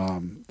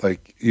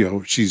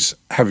 she's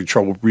having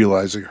trouble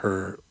realizing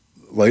her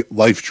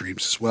life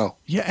dreams as well.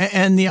 Yeah,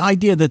 and the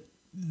idea that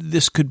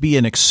this could be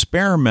an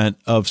experiment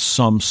of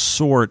some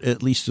sort,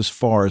 at least as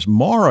far as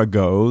Mara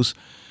goes.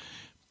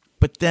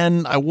 But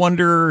then I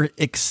wonder,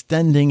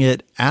 extending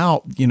it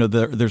out,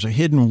 there's a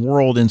hidden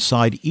world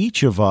inside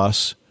each of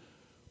us,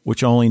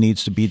 which only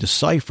needs to be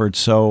deciphered.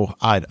 So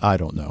I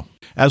don't know.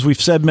 As we've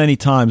said many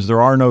times,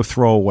 there are no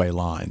throwaway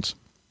lines.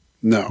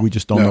 No. We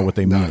just don't know what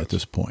they mean at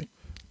this point.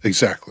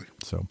 Exactly.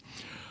 So,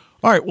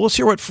 all right, well, let's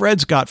hear what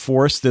Fred's got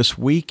for us this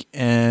week,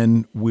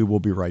 and we will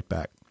be right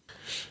back.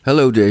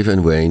 Hello, Dave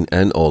and Wayne,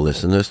 and all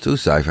listeners to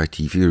Sci-Fi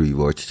TV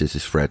Rewatch. This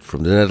is Fred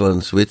from the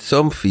Netherlands with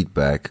some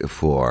feedback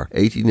for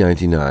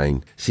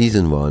 1899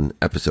 Season 1,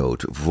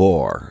 Episode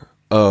 4.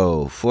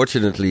 Oh,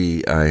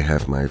 fortunately, I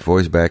have my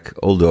voice back,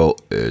 although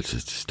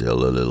it's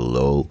still a little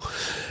low.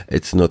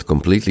 It's not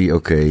completely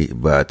okay,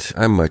 but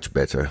I'm much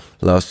better.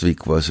 Last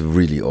week was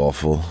really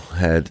awful.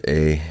 Had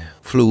a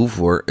flu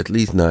for at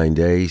least 9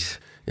 days.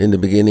 In the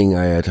beginning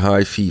I had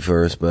high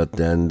fevers, but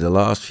then the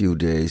last few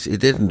days it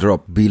didn't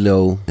drop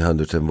below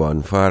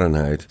 101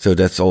 Fahrenheit, so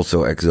that's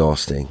also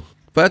exhausting.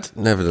 But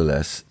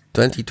nevertheless,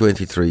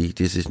 2023,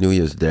 this is New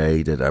Year's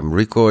Day that I'm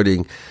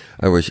recording.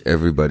 I wish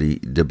everybody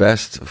the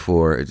best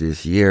for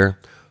this year.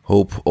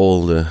 Hope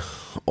all the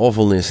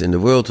awfulness in the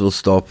world will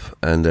stop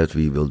and that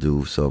we will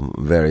do some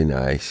very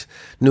nice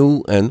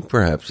new and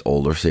perhaps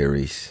older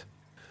series.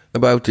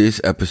 About this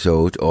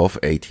episode of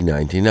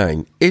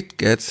 1899, it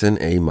gets an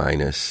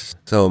A-,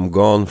 so I'm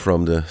gone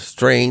from the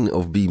strain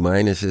of B-,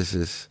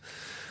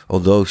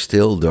 although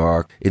still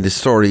dark. In the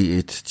story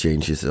it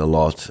changes a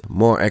lot.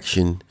 More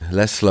action,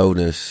 less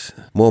slowness,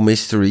 more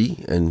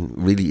mystery, and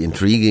really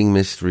intriguing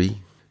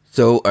mystery.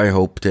 So I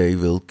hope they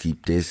will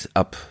keep this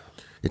up.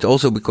 It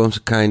also becomes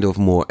kind of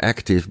more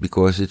active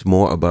because it's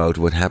more about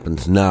what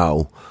happens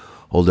now.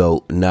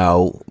 Although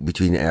now,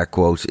 between air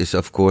quotes, is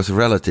of course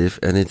relative,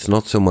 and it's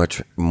not so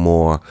much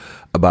more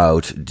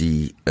about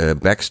the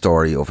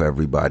backstory of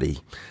everybody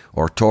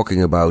or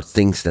talking about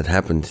things that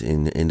happened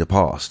in the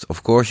past.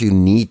 Of course you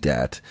need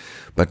that,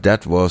 but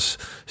that was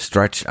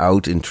stretched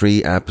out in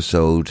 3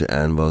 episodes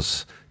and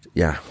was,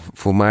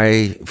 for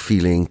my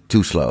feeling,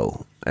 too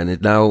slow.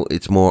 And now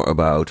it's more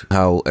about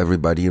how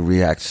everybody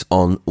reacts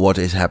on what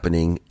is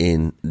happening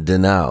in the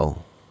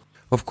now.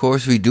 Of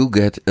course, we do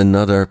get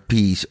another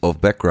piece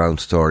of background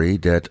story,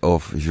 that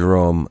of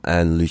Jerome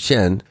and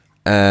Lucien,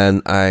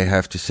 and I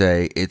have to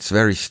say it's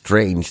very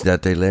strange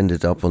that they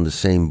landed up on the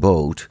same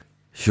boat.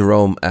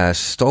 Jerome as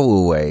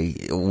stowaway,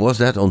 was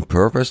that on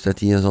purpose that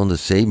he is on the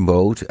same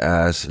boat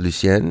as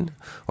Lucien,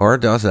 or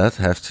does that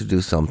have to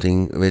do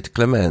something with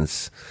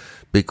Clemence?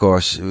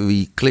 Because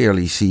we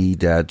clearly see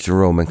that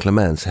Jerome and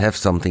Clemence have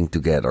something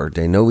together,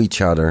 they know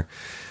each other,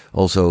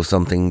 also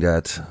something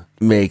that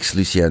makes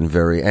Lucien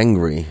very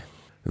angry.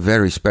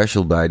 Very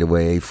special, by the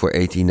way, for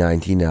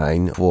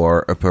 1899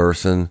 for a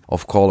person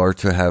of color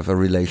to have a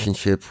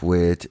relationship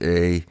with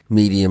a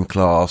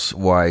medium-class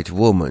white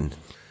woman.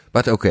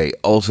 But okay,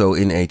 also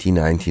in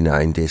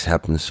 1899 this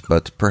happens,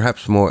 but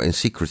perhaps more in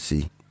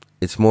secrecy.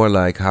 It's more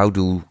like, how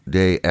do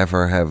they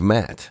ever have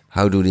met?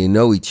 How do they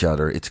know each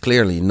other? It's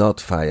clearly not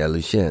via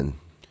Lucien.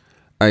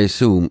 I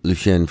assume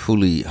Lucien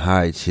fully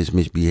hides his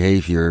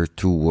misbehavior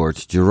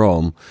towards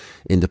Jerome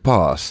in the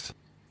past,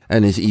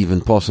 and is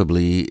even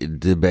possibly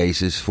the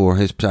basis for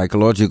his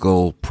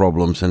psychological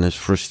problems and his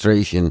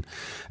frustration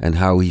and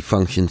how he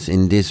functions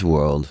in this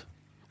world,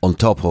 on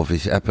top of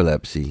his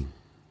epilepsy.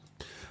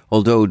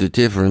 Although the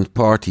different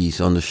parties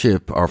on the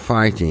ship are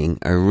fighting,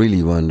 I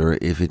really wonder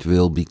if it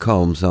will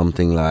become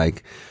something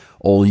like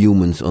all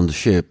humans on the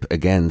ship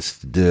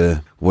against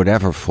the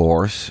whatever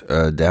force,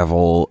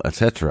 devil,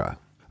 etc.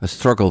 A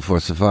struggle for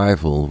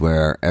survival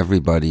where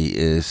everybody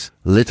is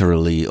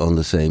literally on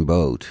the same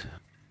boat.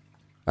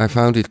 I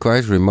found it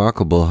quite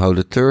remarkable how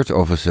the third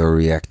officer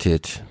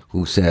reacted,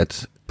 who said,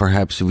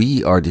 perhaps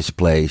we are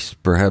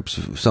displaced, perhaps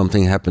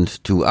something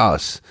happened to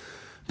us.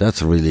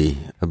 That's really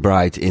a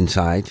bright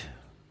insight.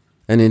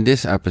 And in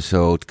this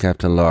episode,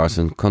 Captain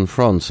Larsen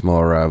confronts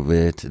Mara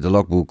with the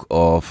logbook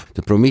of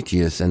the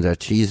Prometheus and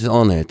that she is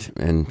on it.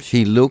 And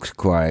she looks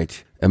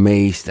quite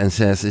amazed and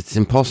says it's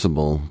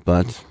impossible,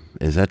 but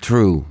is that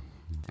true?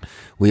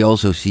 We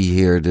also see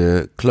here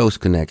the close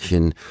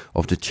connection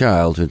of the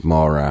child with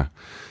Mara.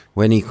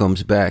 When he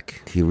comes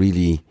back, he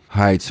really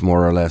hides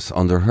more or less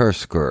under her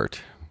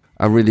skirt.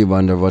 I really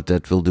wonder what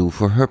that will do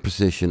for her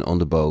position on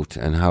the boat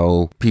and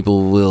how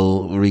people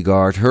will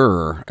regard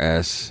her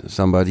as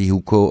somebody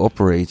who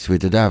cooperates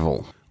with the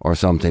devil or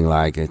something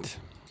like it.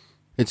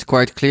 It's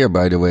quite clear,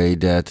 by the way,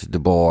 that the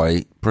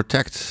boy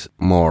protects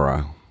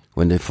Mara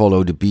when they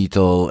follow the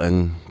beetle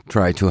and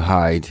try to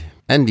hide,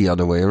 and the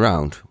other way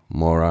around.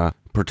 Mara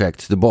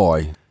protects the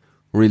boy.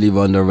 Really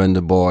wonder when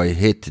the boy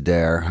hid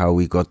there how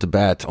he got the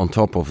bed on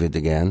top of it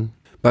again.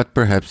 But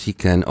perhaps he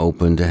can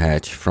open the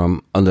hatch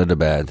from under the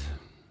bed.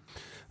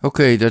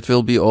 Okay, that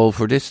will be all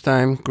for this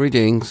time.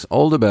 Greetings,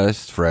 all the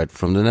best, Fred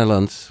from the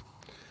Netherlands.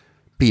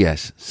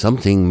 P.S.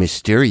 Something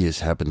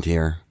mysterious happened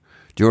here.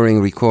 During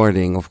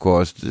recording, of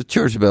course, the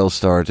church bells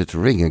started to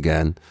ring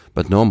again,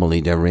 but normally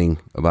they ring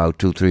about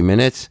 2-3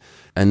 minutes,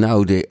 and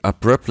now they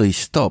abruptly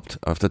stopped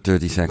after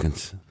 30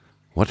 seconds.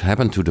 What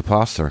happened to the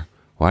pastor?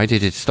 Why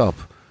did it stop?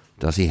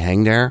 Does he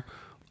hang there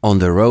on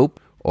the rope,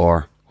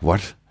 or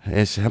what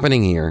is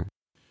happening here?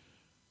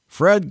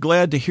 Fred,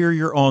 glad to hear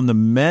you're on the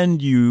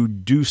mend. You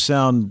do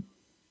sound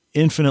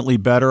infinitely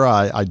better.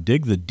 I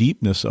dig the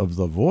deepness of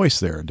the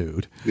voice there,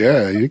 dude.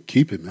 Yeah, you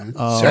keep it, man.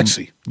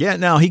 Sexy. Yeah,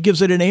 now he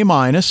gives it an A-.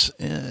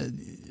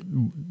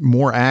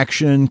 More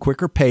action,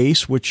 quicker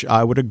pace, which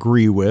I would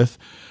agree with.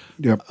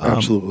 Yep,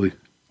 absolutely.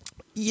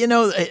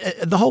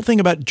 The whole thing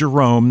about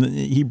Jerome,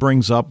 he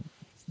brings up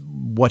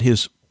what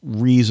his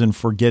reason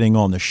for getting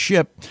on the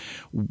ship.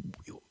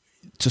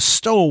 To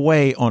stow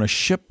away on a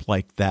ship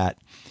like that,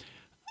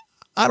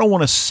 I don't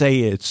want to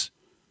say it's,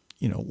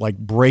 like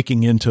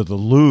breaking into the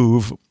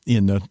Louvre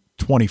in the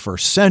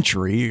 21st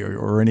century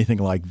or anything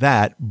like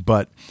that,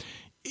 but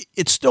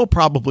it still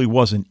probably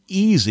wasn't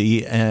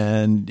easy.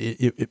 And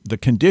the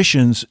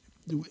conditions,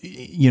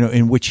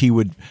 in which he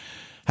would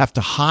have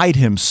to hide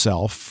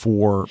himself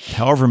for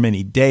however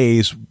many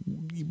days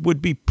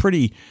would be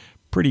pretty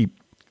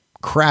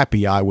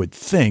crappy, I would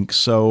think.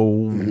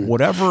 So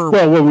whatever.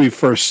 Well, when we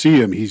first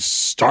see him, he's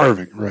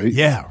starving, right?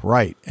 Yeah,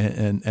 right.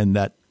 And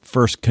that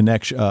first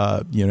connection,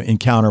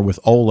 encounter with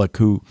Oleg,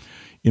 who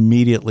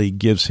immediately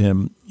gives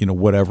him,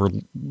 whatever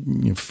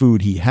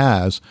food he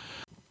has.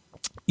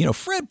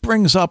 Fred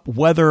brings up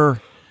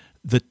whether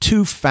the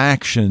two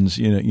factions,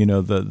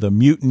 the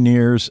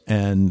mutineers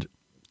and,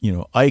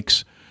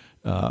 Ike's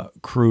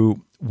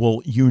crew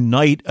will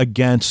unite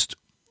against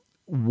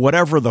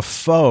whatever the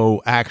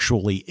foe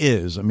actually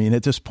is. I mean,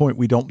 at this point,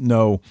 we don't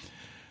know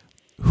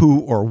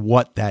who or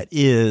what that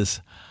is.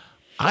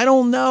 I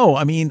don't know.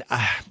 I mean,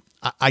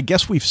 I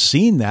guess we've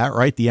seen that,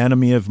 right? The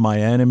enemy of my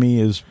enemy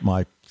is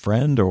my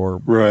friend, or,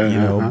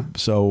 right,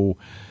 so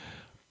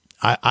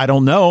I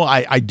don't know.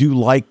 I do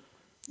like,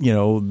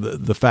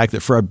 the fact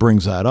that Fred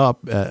brings that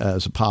up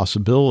as a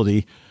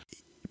possibility,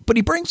 but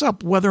he brings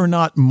up whether or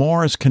not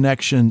Mara's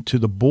connection to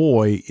the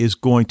boy is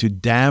going to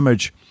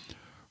damage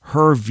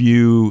her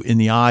view in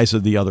the eyes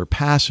of the other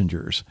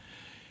passengers.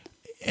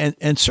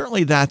 And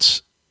certainly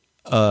that's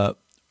a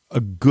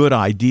good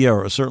idea,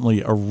 or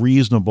certainly a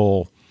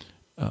reasonable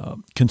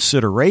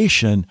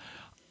consideration.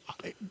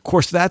 Of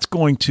course, that's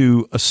going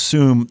to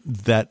assume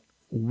that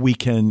we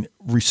can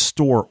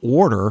restore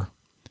order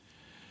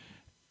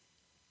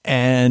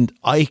and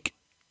Ike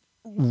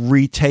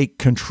retake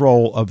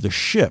control of the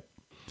ship.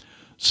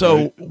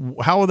 So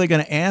how are they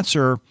going to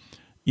answer,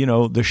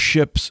 the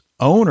ship's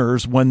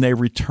owners when they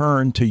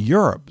return to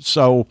Europe?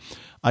 So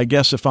I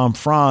guess if I'm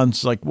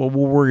Franz, we'll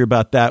worry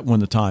about that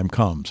when the time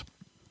comes.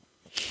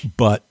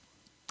 But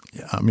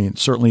I mean, it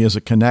certainly is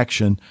a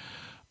connection.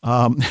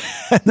 And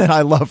then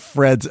I love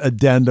Fred's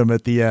addendum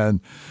at the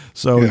end.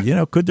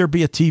 So, could there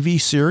be a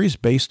TV series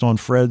based on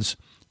Fred's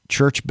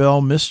church bell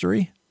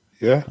mystery?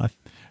 Yeah.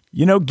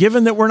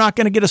 Given that we're not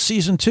going to get a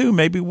season 2,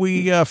 maybe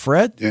we,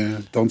 Fred?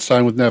 Yeah, don't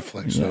sign with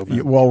Netflix. So,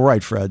 well,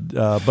 right, Fred.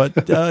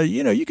 But,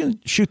 you can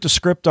shoot the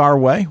script our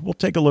way. We'll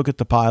take a look at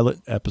the pilot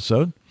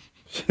episode.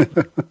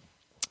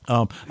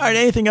 All right,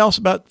 anything else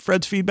about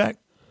Fred's feedback?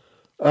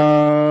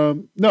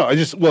 No, I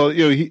just,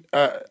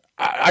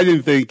 I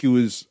didn't think it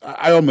was,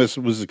 I almost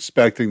was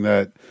expecting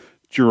that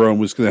Jerome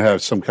was going to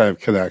have some kind of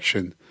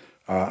connection.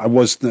 I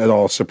wasn't at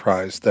all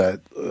surprised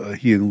that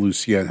he and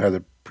Lucien had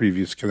a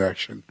previous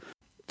connection.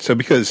 So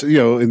because,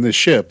 in the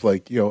ship,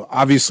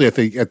 obviously I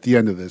think at the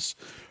end of this,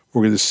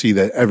 we're going to see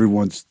that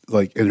everyone's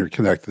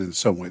interconnected in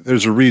some way.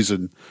 There's a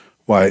reason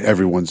why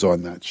everyone's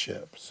on that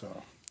ship.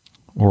 So,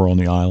 or on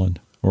the island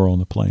or on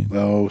the plane.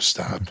 No,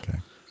 stop. Okay.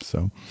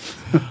 So,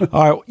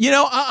 all right.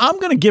 I'm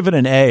going to give it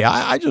an A.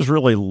 I just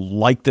really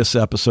liked this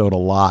episode a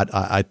lot.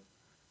 I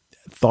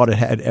thought it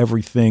had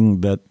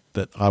everything that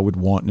I would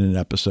want in an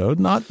episode.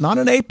 Not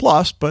an A+,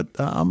 but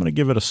I'm going to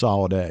give it a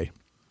solid A.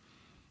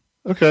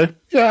 Okay.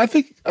 Yeah, I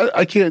think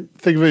I can't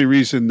think of any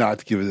reason not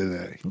to give it an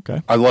A.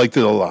 Okay. I liked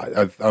it a lot.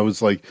 I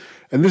was like,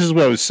 and this is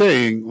what I was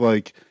saying,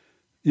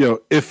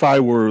 if I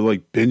were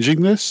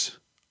binging this,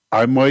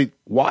 I might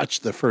watch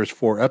the first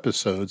 4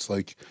 episodes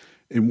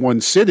in one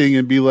sitting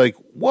and be like,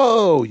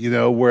 whoa,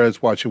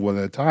 whereas watching one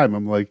at a time,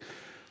 I'm like,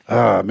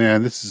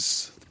 man,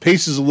 the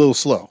pace is a little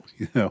slow,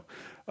 but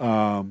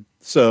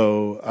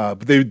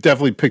they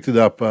definitely picked it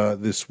up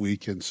this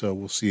week, and so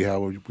we'll see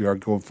how we are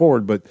going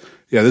forward. But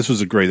yeah, this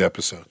was a great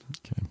episode.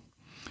 Okay.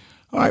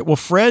 All right. Well,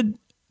 Fred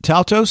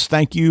Taltos,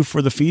 thank you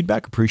for the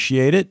feedback.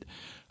 Appreciate it.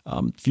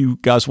 If you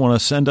guys want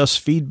to send us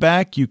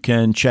feedback, you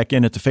can check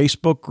in at the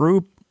Facebook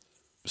group.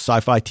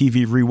 Sci-Fi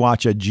TV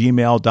Rewatch at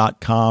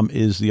gmail.com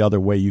is the other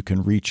way you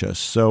can reach us.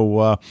 So,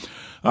 all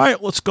right,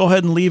 let's go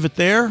ahead and leave it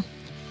there.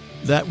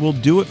 That will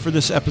do it for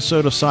this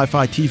episode of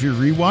Sci-Fi TV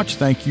Rewatch.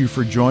 Thank you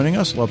for joining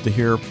us. Love to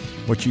hear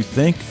what you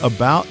think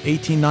about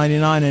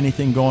 1899,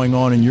 anything going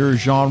on in your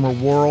genre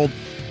world.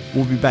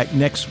 We'll be back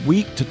next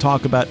week to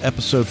talk about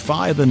episode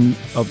 5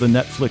 of the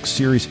Netflix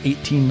series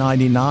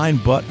 1899.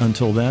 But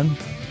until then,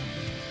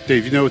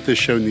 Dave, you know what this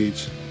show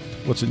needs?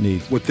 What's it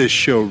need? What this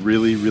show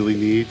really, really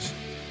needs?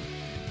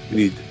 We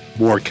need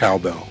more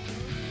cowbell.